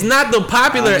house. 92. It's not the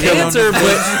popular I'll get on answer, the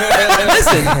but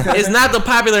listen, it's not the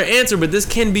popular answer, but this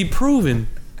can be proven.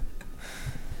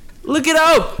 Look it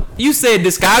up. You said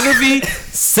discography,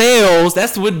 sales.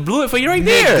 That's what blew it for you right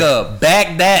there. Nigga,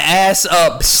 Back That Ass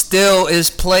Up still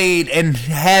is played and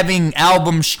having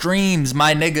album streams,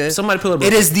 my nigga. Somebody pull it up.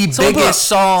 It is the Someone pull it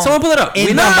biggest up. song. Someone pull it up. In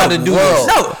We the not about to do world.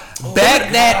 this. No.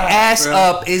 Back That Ass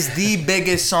Up is the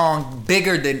biggest song,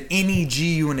 bigger than any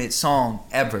G Unit song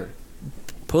ever.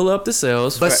 Pull up the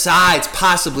sales. Besides,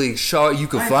 possibly, sure, you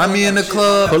can find me in the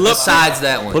club. Pull up- Besides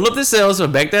that one. Pull up the sales for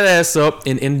Back That Ass Up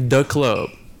in the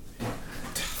club.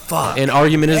 Fuck. And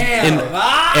argument is Damn,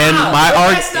 and my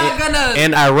that's not gonna-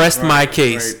 and I rest my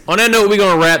case. right. On that note, we're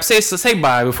gonna wrap. Say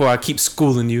bye before I keep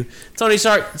schooling you. Tony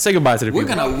Shark, say goodbye to the We're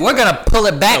people. gonna pull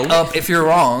it back up if you're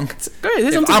wrong. Go ahead,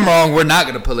 hit If some I'm wrong, we're not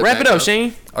gonna pull it Wrap back it up,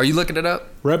 Shane. Are you looking it up?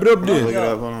 Wrap it up, Look dude. it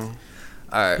up. Hold on.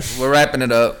 Alright, we're wrapping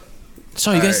it up.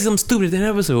 Sean, you gotta Alright. see something stupid in that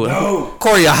episode.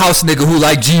 Corey, a house nigga who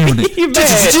like G Unit. You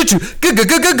bad.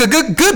 Good.